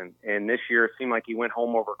reason. And this year, it seemed like he went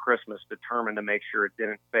home over Christmas determined to make sure it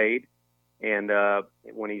didn't fade. And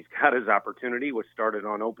when he's got his opportunity, which started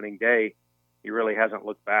on opening day, he really hasn't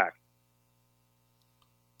looked back.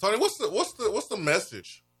 Tony, what's the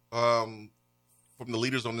message from the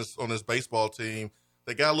leaders on this baseball team?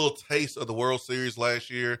 They got a little taste of the World Series last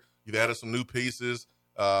year. You've added some new pieces,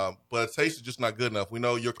 but a taste is just not good enough. We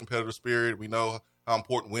know your competitive spirit. We know how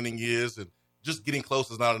important winning is, and just getting close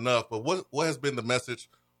is not enough. But what has been the message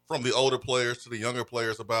from the older players to the younger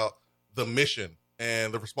players about the mission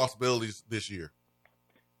and the responsibilities this year?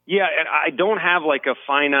 Yeah, and I don't have like a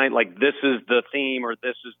finite, like this is the theme or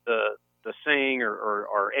this is the saying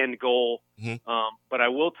or end goal. Mm-hmm. But I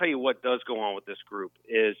will tell you what does go on with this group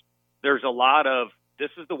is there's a lot of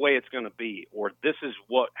this is the way it's going to be, or this is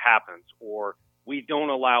what happens, or we don't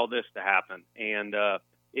allow this to happen. And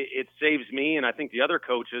it saves me and I think the other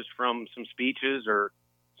coaches from some speeches or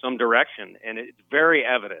some direction. And it's very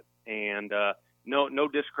evident. And no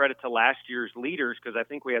discredit to last year's leaders because I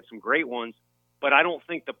think we had some great ones. But I don't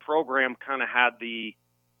think the program kind of had the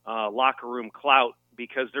locker room clout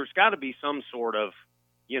because there's got to be some sort of,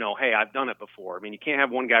 hey, I've done it before. I mean, you can't have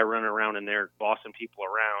one guy running around in there bossing people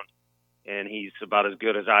around and he's about as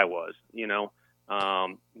good as I was, These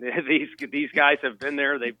guys have been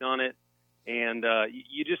there. They've done it. And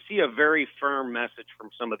you just see a very firm message from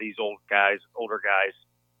some of these older guys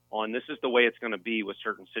on this is the way it's going to be with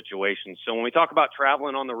certain situations. So when we talk about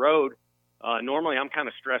traveling on the road, normally I'm kind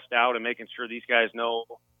of stressed out and making sure these guys know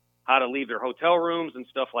how to leave their hotel rooms and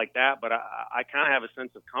stuff like that. But I kind of have a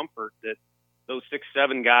sense of comfort that those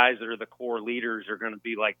 6-7 guys that are the core leaders are going to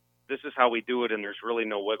be like, this is how we do it, and there's really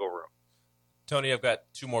no wiggle room. Tony, I've got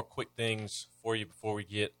two more quick things for you before we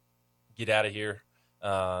get out of here.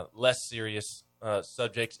 Less serious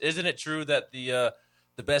subjects. Isn't it true that the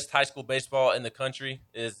best high school baseball in the country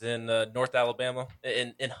is in North Alabama,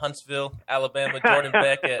 in Huntsville, Alabama? Jordan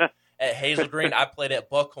Beck at Hazel Green. I played at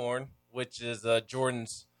Buckhorn, which is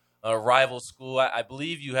Jordan's rival school. I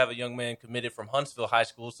believe you have a young man committed from Huntsville High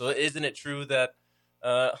School. So isn't it true that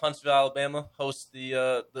Huntsville, Alabama hosts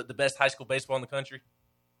the best high school baseball in the country?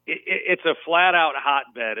 It's a flat-out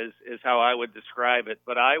hotbed is how I would describe it.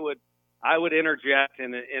 But I would interject,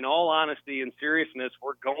 and in all honesty and seriousness,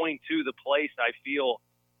 we're going to the place I feel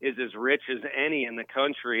is as rich as any in the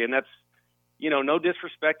country. And that's, no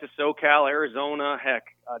disrespect to SoCal, Arizona, heck,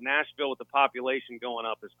 Nashville with the population going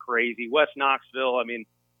up is crazy. West Knoxville, I mean,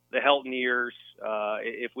 the Helton years,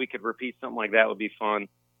 if we could repeat something like that would be fun.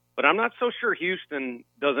 But I'm not so sure Houston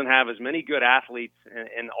doesn't have as many good athletes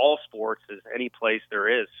in all sports as any place there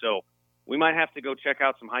is. So we might have to go check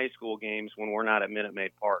out some high school games when we're not at Minute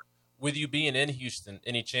Maid Park. With you being in Houston,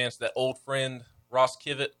 any chance that old friend Ross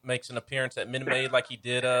Kivett makes an appearance at Minute Maid like he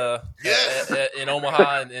did in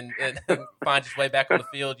Omaha and finds his way back on the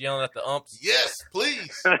field yelling at the umps? Yes,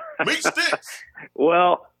 please. Meat sticks.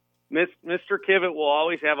 Well, Mr. Kivett will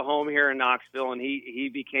always have a home here in Knoxville, and he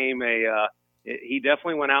became he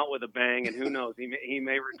definitely went out with a bang, and who knows, he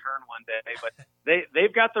may return one day. But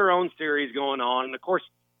they've got their own series going on, and of course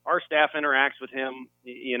our staff interacts with him,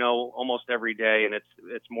 almost every day, and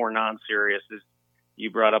it's more non-serious, as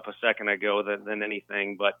you brought up a second ago, than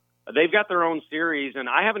anything. But they've got their own series, and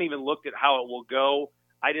I haven't even looked at how it will go.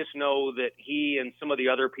 I just know that he and some of the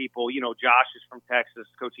other people, Josh is from Texas,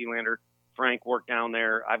 Coach Elander, Frank worked down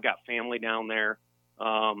there. I've got family down there.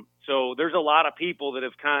 So there's a lot of people that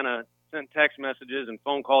have kind of sent text messages and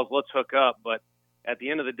phone calls, let's hook up. But at the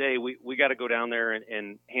end of the day, we got to go down there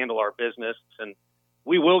and handle our business, and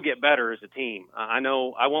we will get better as a team. I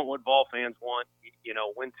know I want what Vol fans want,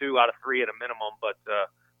 win 2 out of 3 at a minimum, but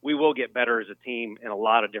we will get better as a team in a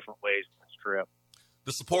lot of different ways this trip.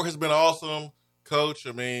 The support has been awesome, Coach.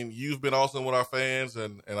 I mean, you've been awesome with our fans,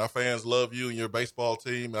 and our fans love you and your baseball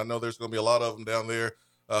team. I know there's going to be a lot of them down there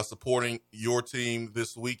supporting your team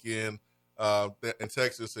this weekend in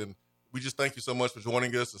Texas, and we just thank you so much for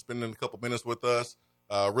joining us and spending a couple minutes with us.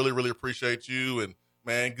 Really, really appreciate you, and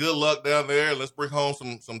man, good luck down there. Let's bring home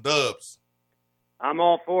some dubs. I'm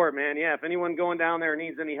all for it, man. Yeah, if anyone going down there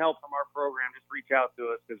needs any help from our program, just reach out to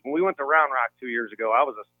us. Because when we went to Round Rock 2 years ago, I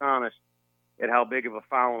was astonished at how big of a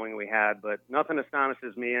following we had. But nothing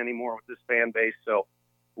astonishes me anymore with this fan base. So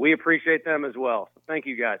we appreciate them as well. So thank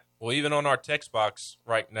you, guys. Well, even on our text box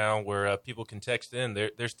right now where people can text in,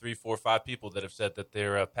 there's 3, 4, 5 people that have said that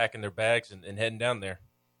they're packing their bags and heading down there.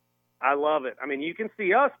 I love it. I mean, you can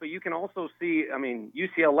see us, but you can also see,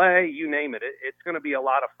 UCLA, you name it. It's going to be a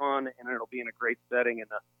lot of fun, and it'll be in a great setting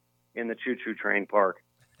in the Choo Choo Train Park.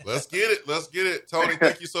 Let's get it. Tony,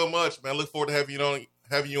 thank you so much, man. Look forward to having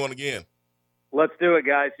you on again. Let's do it,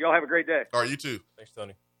 guys. Y'all have a great day. All right, you too. Thanks,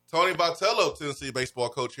 Tony. Tony Vitello, Tennessee baseball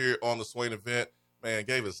coach here on the Swain event. Man,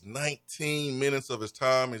 gave us 19 minutes of his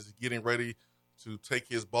time as he's getting ready to take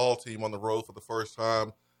his ball team on the road for the first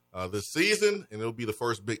time this season, and it'll be the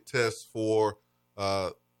first big test for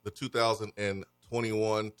the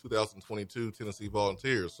 2021-2022 Tennessee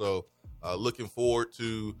Volunteers. So looking forward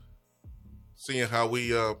to seeing how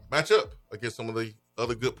we match up against some of the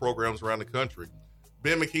other good programs around the country.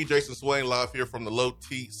 Ben McKee, Jason Swain, live here from the Low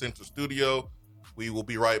T Center studio. We will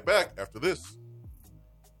be right back after this.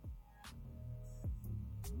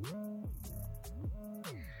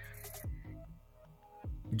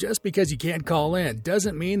 Just because you can't call in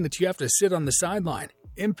doesn't mean that you have to sit on the sideline.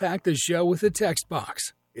 Impact the show with a text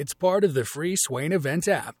box. It's part of the free Swain Event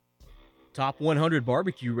app. Top 100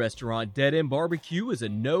 barbecue restaurant Dead End Barbecue is a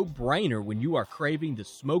no-brainer when you are craving the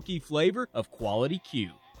smoky flavor of quality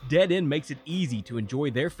Q. Dead End makes it easy to enjoy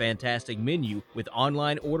their fantastic menu with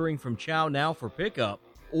online ordering from Chow Now for pickup.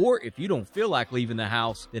 Or if you don't feel like leaving the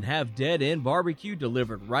house, then have Dead End Barbecue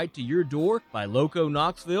delivered right to your door by Loco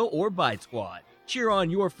Knoxville or Bite Squad. Cheer on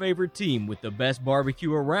your favorite team with the best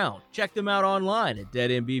barbecue around. Check them out online at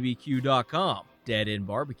deadendbbq.com. Dead End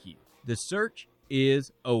Barbecue. The search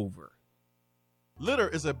is over. Litter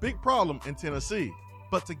is a big problem in Tennessee,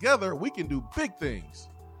 but together we can do big things.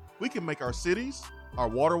 We can make our cities, our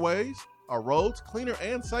waterways, our roads cleaner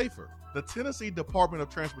and safer. The Tennessee Department of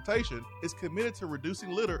Transportation is committed to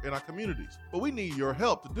reducing litter in our communities, but we need your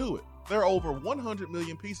help to do it. There are over 100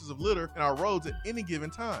 million pieces of litter in our roads at any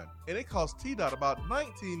given time, and it costs TDOT about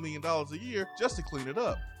 $19 million a year just to clean it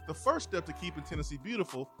up. The first step to keeping Tennessee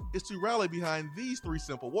beautiful is to rally behind these 3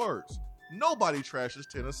 simple words. Nobody trashes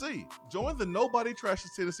Tennessee. Join the Nobody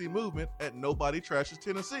Trashes Tennessee movement at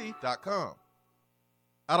NobodyTrashesTennessee.com.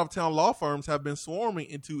 Out-of-town law firms have been swarming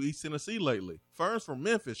into East Tennessee lately. Firms from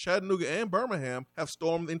Memphis, Chattanooga, and Birmingham have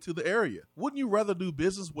stormed into the area. Wouldn't you rather do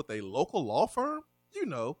business with a local law firm? You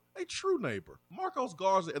know, a true neighbor. Marcos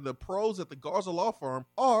Garza and the pros at the Garza Law Firm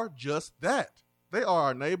are just that. They are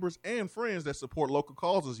our neighbors and friends that support local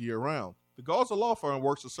causes year-round. The Garza Law Firm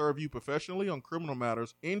works to serve you professionally on criminal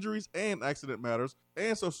matters, injuries and accident matters,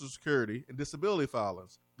 and Social Security and disability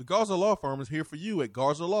filings. The Garza Law Firm is here for you at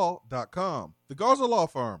GarzaLaw.com. The Garza Law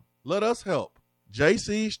Firm. Let us help.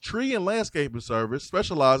 JC's Tree and Landscaping Service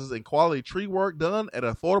specializes in quality tree work done at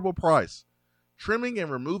an affordable price. Trimming and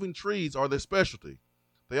removing trees are their specialty.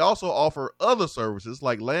 They also offer other services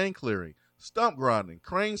like land clearing, stump grinding,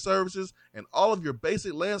 crane services, and all of your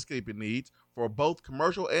basic landscaping needs for both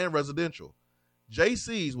commercial and residential.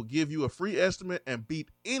 JC's will give you a free estimate and beat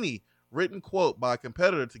any written quote by a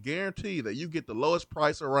competitor to guarantee that you get the lowest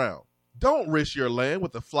price around. Don't risk your land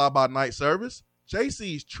with a fly-by-night service.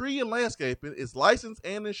 JC's Tree and Landscaping is licensed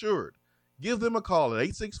and insured. Give them a call at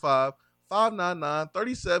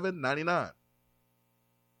 865-599-3799.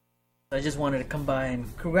 I just wanted to come by and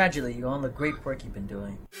congratulate you on the great work you've been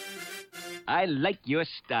doing. I like your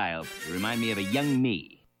style. You remind me of a young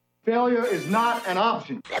me. Failure is not an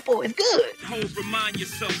option. That boy is good. Homes, remind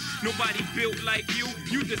yourself, nobody built like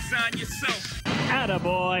you design yourself.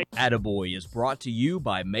 Attaboy. Attaboy is brought to you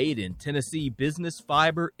by Made in Tennessee Business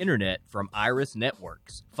Fiber Internet from Iris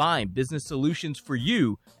Networks. Find business solutions for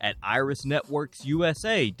you at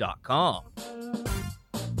irisnetworksusa.com.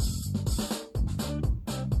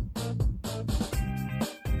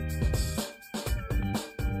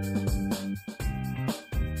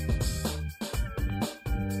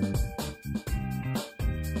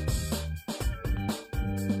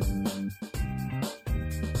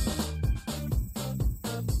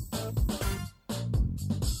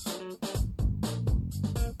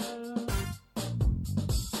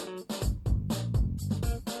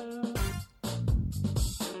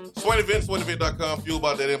 Swain Event, SwainEvent.com, fueled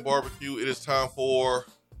by Dead End Barbecue. It is time for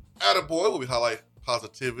Attaboy, where we highlight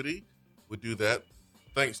positivity. We do that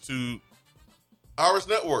thanks to Iris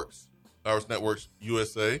Networks,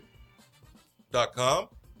 IrisNetworksUSA.com.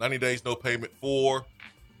 90 days, no payment for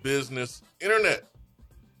business internet.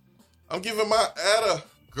 I'm giving my Atta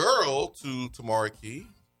girl to Tamari Key,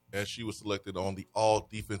 as she was selected on the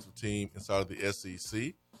all-defensive team inside of the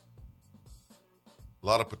SEC. A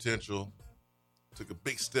lot of potential. Took a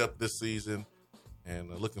big step this season and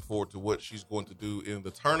looking forward to what she's going to do in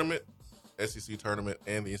the tournament, SEC tournament,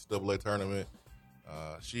 and the NCAA tournament.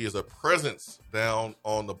 She is a presence down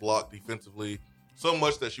on the block defensively, so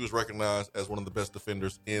much that she was recognized as one of the best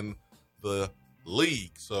defenders in the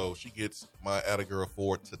league. So she gets my Attagirl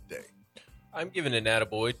for today. I'm giving an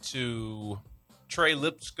attaboy to Trey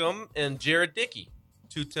Lipscomb and Jared Dickey,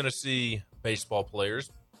 two Tennessee baseball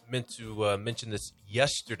players. Meant to mention this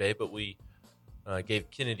yesterday, but we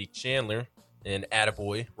gave Kennedy Chandler an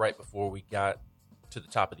attaboy right before we got to the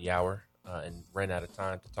top of the hour and ran out of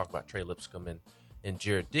time to talk about Trey Lipscomb and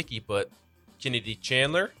Jared Dickey. But Kennedy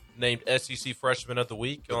Chandler named SEC Freshman of the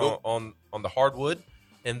Week on the hardwood.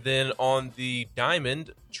 And then on the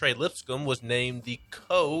diamond, Trey Lipscomb was named the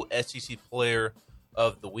co-SEC Player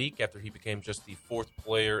of the Week after he became just the fourth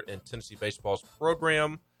player in Tennessee baseball's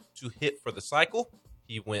program to hit for the cycle.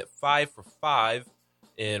 He went 5 for 5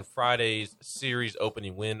 in Friday's series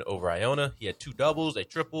opening win over Iona. He had 2 doubles, a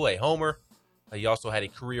triple, a homer. He also had a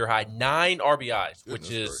career-high 9 RBIs,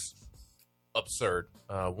 which is absurd.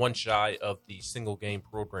 One shy of the single-game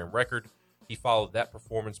program record. He followed that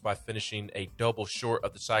performance by finishing a double short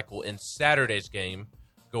of the cycle in Saturday's game,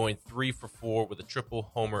 going 3 for 4 with a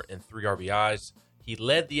triple, homer, and 3 RBIs. He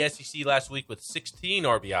led the SEC last week with 16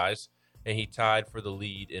 RBIs, and he tied for the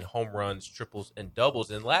lead in home runs, triples, and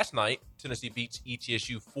doubles. And last night, Tennessee beats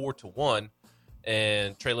ETSU 4-1,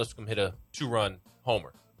 and Trey Lipscomb hit a 2-run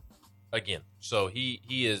homer again. So he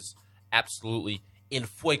is absolutely in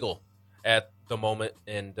fuego at the moment,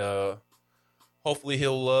 and hopefully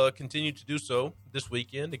he'll continue to do so this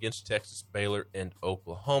weekend against Texas, Baylor, and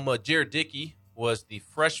Oklahoma. Jared Dickey was the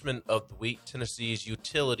Freshman of the Week, Tennessee's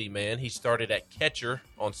utility man. He started at catcher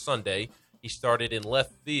on Sunday. He started in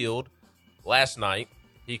left field last night.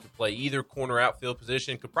 He could play either corner outfield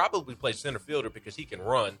position, could probably play center fielder because he can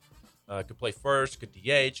run. Could play first, could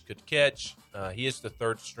DH, could catch. He is the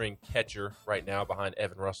third-string catcher right now behind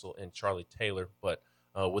Evan Russell and Charlie Taylor. But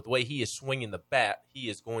with the way he is swinging the bat, he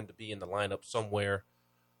is going to be in the lineup somewhere,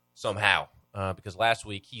 somehow. Because last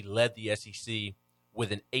week he led the SEC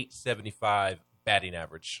with an .875 batting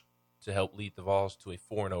average to help lead the Vols to a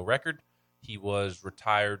 4-0 record. He was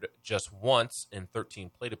retired just once in 13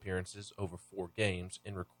 plate appearances over 4 games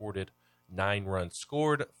and recorded 9 runs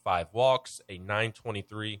scored, 5 walks, a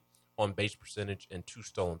 .923 on-base percentage, and 2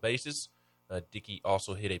 stolen bases. Dickey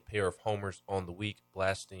also hit a pair of homers on the week,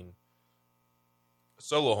 blasting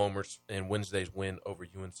solo homers in Wednesday's win over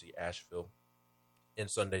UNC Asheville and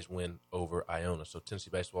Sunday's win over Iona. So Tennessee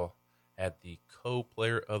baseball had the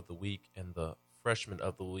co-player of the week and the freshman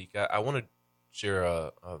of the week. I want to share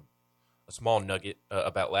a small nugget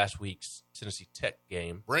about last week's Tennessee Tech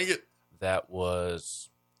game. Bring it. That was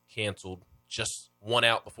canceled just 1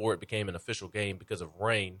 out before it became an official game because of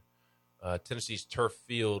rain. Tennessee's turf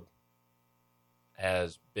field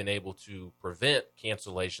has been able to prevent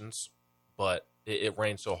cancellations, but it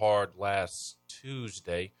rained so hard last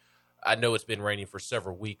Tuesday. I know it's been raining for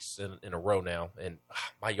several weeks in a row now, and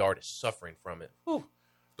my yard is suffering from it. Whew.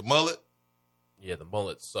 The mullet? Yeah, the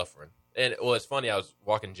mullet's suffering. And it's funny, I was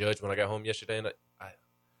walking Judge when I got home yesterday, and I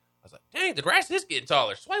was like, dang, the grass is getting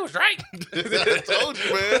taller. Sway was right. I told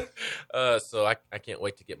you, man. So I can't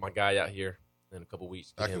wait to get my guy out here in a couple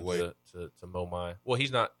weeks. I can wait. To mow my. Well,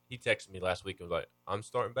 he's not. He texted me last week and was like, I'm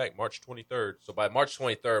starting back March 23rd. So by March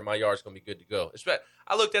 23rd, my yard's going to be good to go.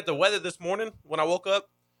 I looked at the weather this morning when I woke up.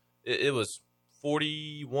 It was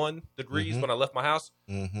 41 degrees when I left my house.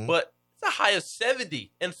 Mm-hmm. But it's a high of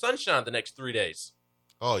 70 and sunshine the next 3 days.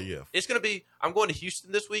 Oh, yeah. It's going to be, I'm going to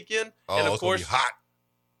Houston this weekend. Oh, and of it's course, going to be hot.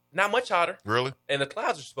 Not much hotter. Really? And the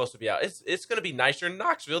clouds are supposed to be out. It's going to be nicer in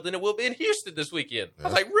Knoxville than it will be in Houston this weekend. I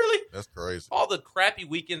was like, really? That's crazy. All the crappy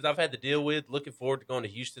weekends I've had to deal with, looking forward to going to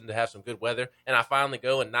Houston to have some good weather, and I finally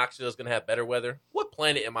go and Knoxville is going to have better weather. What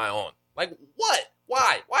planet am I on? Like, what?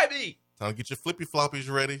 Why? Why me? Time to get your flippy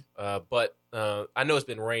floppies ready. But I know it's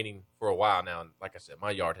been raining for a while now, and like I said,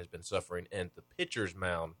 my yard has been suffering, and the pitcher's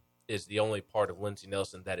mound is the only part of Lindsey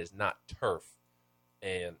Nelson that is not turf,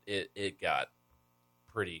 and it got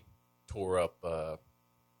pretty tore up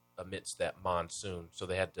amidst that monsoon, so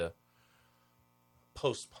they had to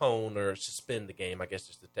postpone or suspend the game, I guess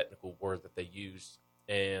is the technical word that they used.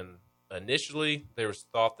 And initially, there was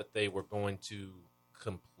thought that they were going to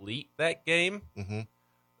complete that game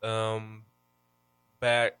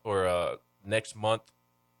back or next month.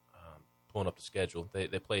 Pulling up the schedule, they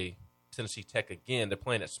play Tennessee Tech again. They're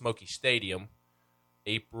playing at Smoky Stadium,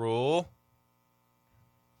 April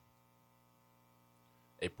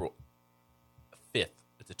 5th.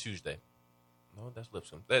 It's a Tuesday. No, that's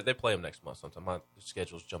Lipscomb. They play them next month sometime. My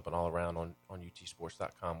schedule's jumping all around on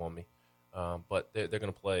utsports.com on me. But they're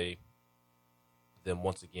going to play them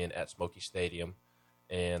once again at Smoky Stadium.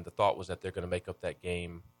 And the thought was that they're going to make up that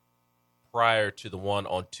game prior to the one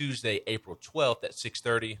on Tuesday, April 12th at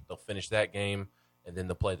 6:30. They'll finish that game, and then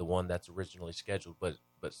they'll play the one that's originally scheduled. But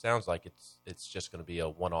it sounds like it's just going to be a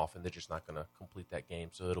one-off, and they're just not going to complete that game.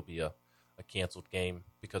 So it'll be a canceled game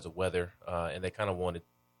because of weather. And they kind of wanted,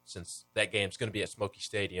 since that game's going to be at Smoky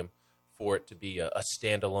Stadium, for it to be a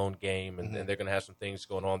standalone game, and they're going to have some things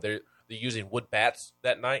going on. They're using wood bats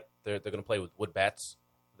that night. They're going to play with wood bats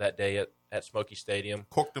that day at Smoky Stadium.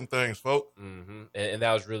 Cork them things, folks. Mm-hmm. And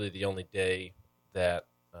that was really the only day that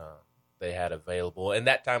they had available. And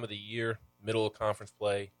that time of the year, middle of conference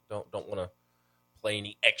play, don't want to play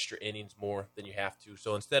any extra innings more than you have to.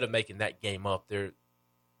 So instead of making that game up,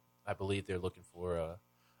 I believe they're looking for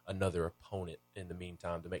another opponent in the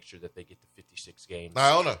meantime to make sure that they get to 56 games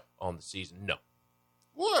on the season. No.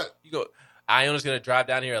 What? You go. Iona's going to drive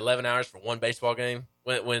down here 11 hours for one baseball game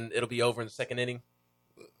when it'll be over in the second inning?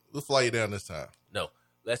 We'll fly you down this time. No.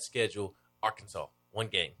 Let's schedule Arkansas. One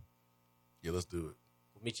game. Yeah, let's do it.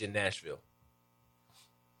 We'll meet you in Nashville.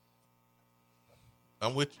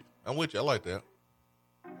 I'm with you. I like that.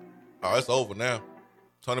 Oh, it's over now.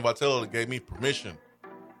 Tony Vitello gave me permission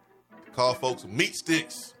to call folks meat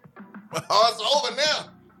sticks. Oh, it's over now.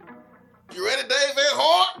 You ready, Dave Van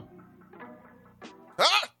Horn?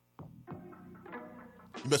 Huh?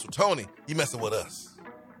 You mess with Tony, you messing with us.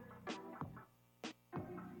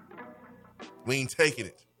 We ain't taking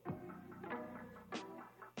it.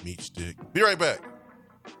 Meat stick. Be right back.